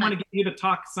 I want to get you to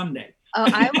talk someday. Oh,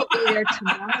 I will be there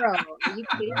tomorrow. Are you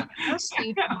kidding? I'll see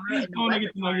you tomorrow. I want to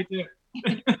get to know you too.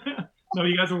 No,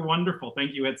 you guys were wonderful.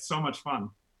 Thank you. It's so much fun.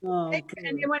 Oh,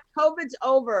 and when COVID's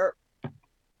over,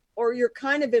 or you're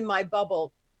kind of in my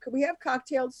bubble, could we have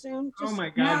cocktails soon? Oh my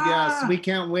God, yes. We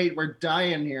can't wait. We're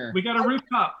dying here. We got a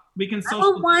rooftop. We can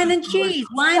sell wine and cheese.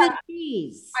 Wine and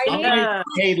cheese.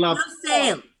 Hey, love. No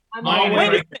sale.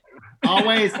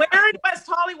 Always. Where in West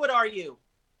Hollywood are you?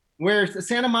 We're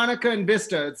Santa Monica and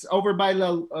Vista. It's over by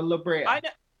La Brea. I know.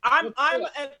 I'm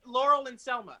at Laurel and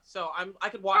Selma, so I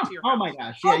could walk to your house. Oh my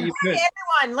gosh, yeah, you could.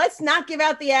 Everyone, let's not give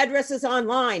out the addresses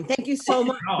online. Thank you so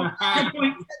much.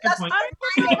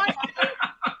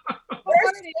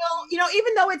 You know,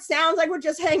 even though it sounds like we're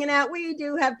just hanging out, we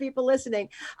do have people listening.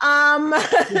 So we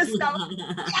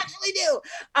actually do.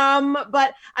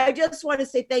 But I just want to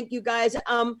say thank you guys.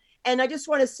 And I just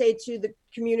want to say to the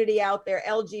community out there,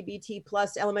 LGBT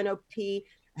plus, LMNOP,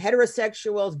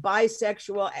 heterosexuals,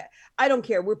 bisexual, I don't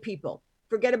care. We're people.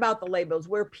 Forget about the labels.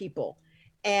 We're people.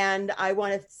 And I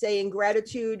want to say in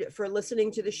gratitude for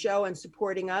listening to the show and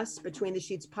supporting us, Between the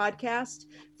Sheets podcast,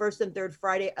 first and third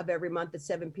Friday of every month at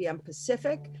 7 p.m.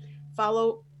 Pacific.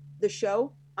 Follow the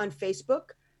show on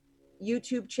Facebook.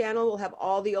 YouTube channel will have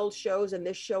all the old shows and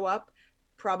this show up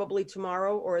probably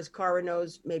tomorrow, or as Cara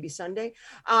knows, maybe Sunday.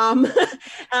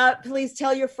 Please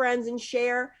tell your friends and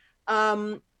share.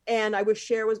 And I wish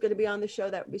Cher was going to be on the show.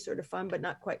 That would be sort of fun, but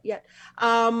not quite yet.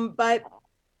 But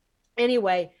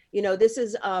anyway, you know, this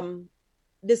is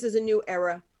a new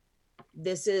era.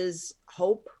 This is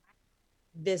hope.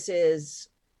 This is,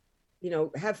 you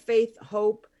know, have faith,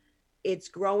 hope. It's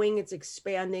growing, it's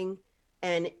expanding.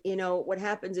 And, you know, what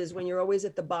happens is when you're always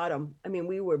at the bottom, I mean,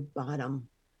 we were bottom.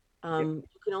 You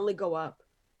can only go up.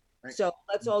 Right. So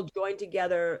let's all join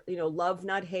together, you know, love,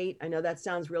 not hate. I know that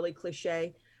sounds really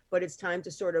cliche, but it's time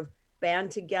to sort of band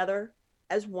together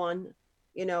as one,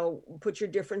 you know, put your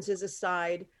differences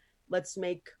aside. Let's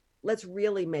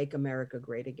really make America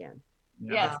great again.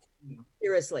 Yes.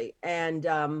 Seriously. And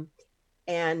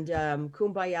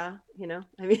kumbaya, you know,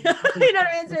 I mean, you know what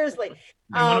I mean? Seriously.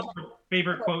 One of my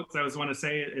favorite quotes I want to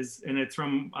say is, and it's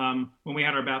from when we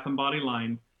had our Bath and Body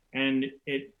line, and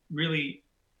it really,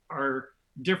 our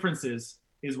differences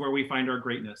is where we find our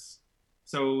greatness.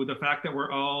 So the fact that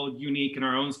we're all unique in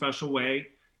our own special way,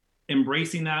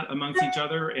 embracing that amongst each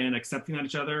other and accepting that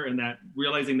each other, and that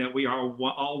realizing that we are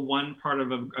all one part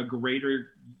of a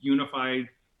greater unified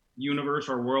universe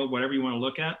or world, whatever you want to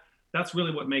look at, that's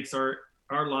really what makes our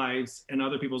lives and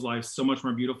other people's lives so much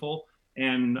more beautiful.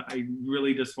 And I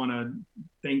really just want to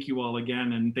thank you all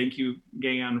again. And thank you,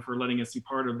 Gayan, for letting us be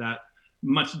part of that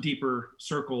much deeper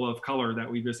circle of color that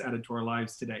we just added to our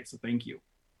lives today. So thank you.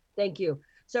 Thank you.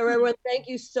 So everyone, thank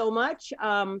you so much.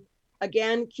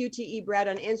 Again, QTE Brad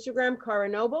on Instagram, Cara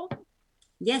Noble.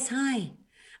 Yes, hi.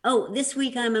 Oh, this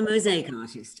week I'm a mosaic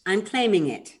artist. I'm claiming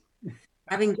it.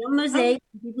 Having done mosaic,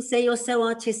 people say you're so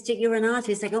artistic, you're an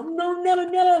artist. I go,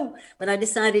 no. But I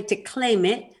decided to claim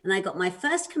it, and I got my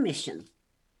first commission.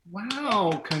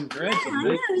 Wow,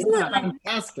 congratulations. Yeah,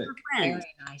 fantastic. Very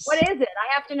nice. What is it?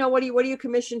 I have to know, what are you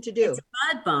commissioned to do? It's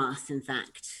a bird bath, in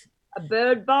fact. A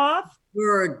bird bath?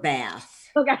 Bird bath.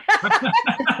 Okay.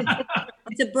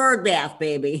 It's a bird bath,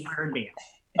 baby. Bird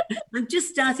bath. I've just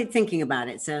started thinking about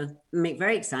it, so I'm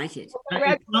very excited.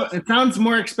 It sounds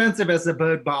more expensive as a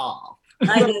bird bath.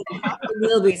 I know. It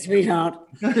will be, sweetheart.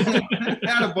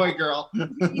 Attaboy, girl.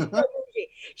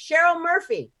 Cheryl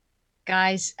Murphy.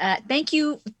 Guys, thank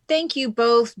you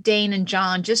both, Dane and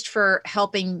John, just for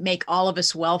helping make all of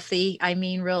us wealthy. I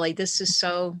mean, really, this is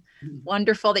so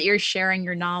wonderful that you're sharing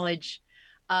your knowledge.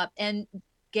 And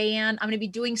Gayan, I'm going to be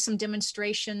doing some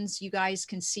demonstrations. You guys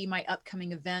can see my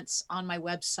upcoming events on my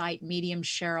website,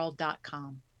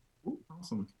 mediumcheryl.com.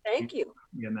 Awesome. Thank you.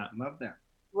 Again, Love that.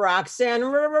 Roxanne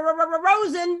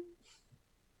Rosen.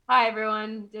 Hi,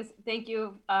 everyone. Just thank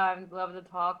you. Love the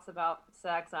talks about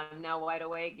sex. I'm now wide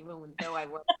awake, even though I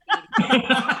work.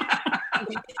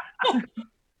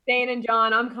 Dane and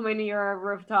John, I'm coming to your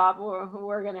rooftop.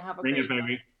 We're going to have a Bring great it,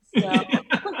 baby. time. So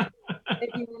if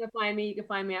you want to find me, you can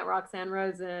find me at Roxanne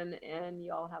Rosen, and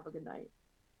you all have a good night.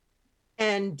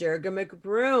 And Durga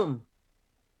McBroom.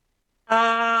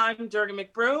 I'm Durga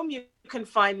McBroom. You can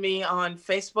find me on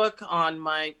Facebook on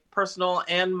my personal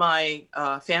and my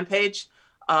fan page.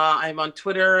 I'm on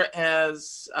Twitter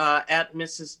as at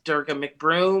Mrs. Durga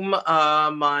McBroom.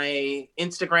 My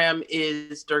Instagram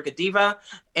is Durga Diva.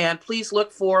 And please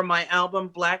look for my album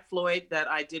Black Floyd that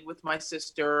I did with my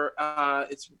sister.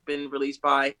 It's been released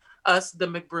by us, the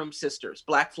McBroom Sisters,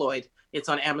 Black Floyd. It's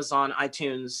on Amazon,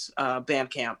 iTunes,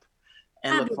 Bandcamp.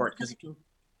 And look for it.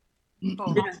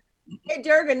 Hey,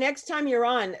 Durga, next time you're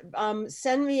on,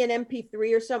 send me an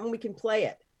MP3 or something. We can play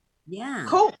it. Yeah.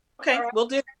 Cool. Okay, we'll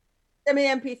do. Send me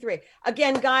an MP3.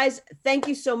 Again, guys, thank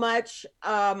you so much.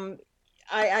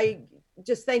 I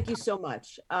just thank you so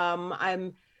much.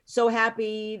 I'm so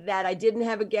happy that I didn't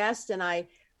have a guest, and I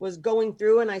was going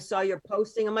through and I saw your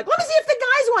posting. I'm like, let me see if the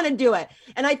guys want to do it.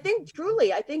 And I think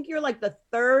truly, I think you're like the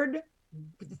third.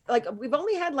 Like we've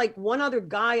only had like one other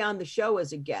guy on the show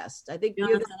as a guest. I think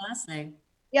you're the last name.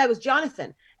 Yeah, it was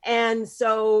Jonathan. And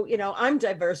so, you know, I'm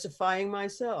diversifying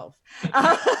myself.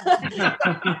 Because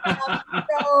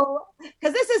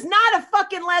this is not a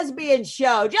fucking lesbian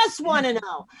show. Just want to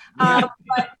know.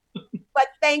 But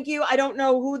thank you. I don't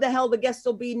know who the hell the guest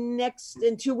will be next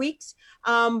in 2 weeks.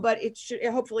 But it should,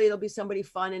 hopefully it'll be somebody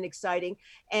fun and exciting.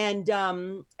 And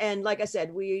like I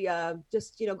said, we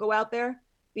just, you know, go out there,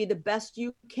 be the best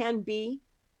you can be,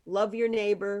 love your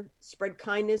neighbor, spread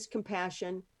kindness,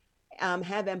 compassion,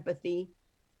 have empathy,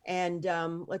 and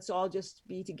let's all just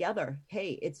be together.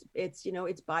 Hey, it's you know,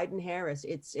 it's Biden Harris.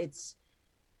 It's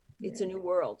a new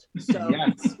world. So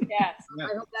yes. I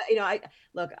hope that, you know,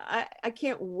 I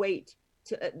can't wait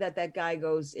to that guy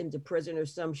goes into prison or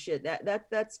some shit.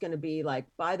 That's going to be like,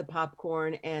 buy the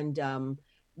popcorn and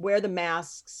wear the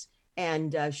masks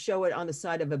and show it on the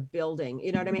side of a building.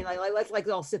 You know what I mean? Let's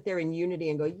all sit there in unity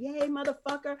and go, yay,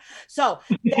 motherfucker. So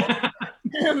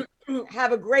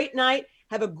have a great night.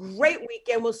 Have a great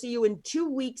weekend. We'll see you in 2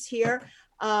 weeks here.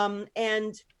 And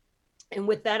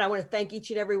with that, I want to thank each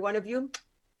and every one of you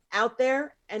out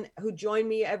there and who join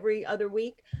me every other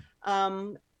week.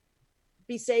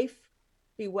 Be safe,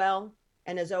 be well,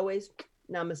 and as always,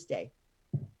 namaste.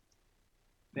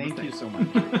 Thank you so much.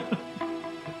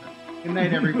 Good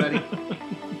night, everybody.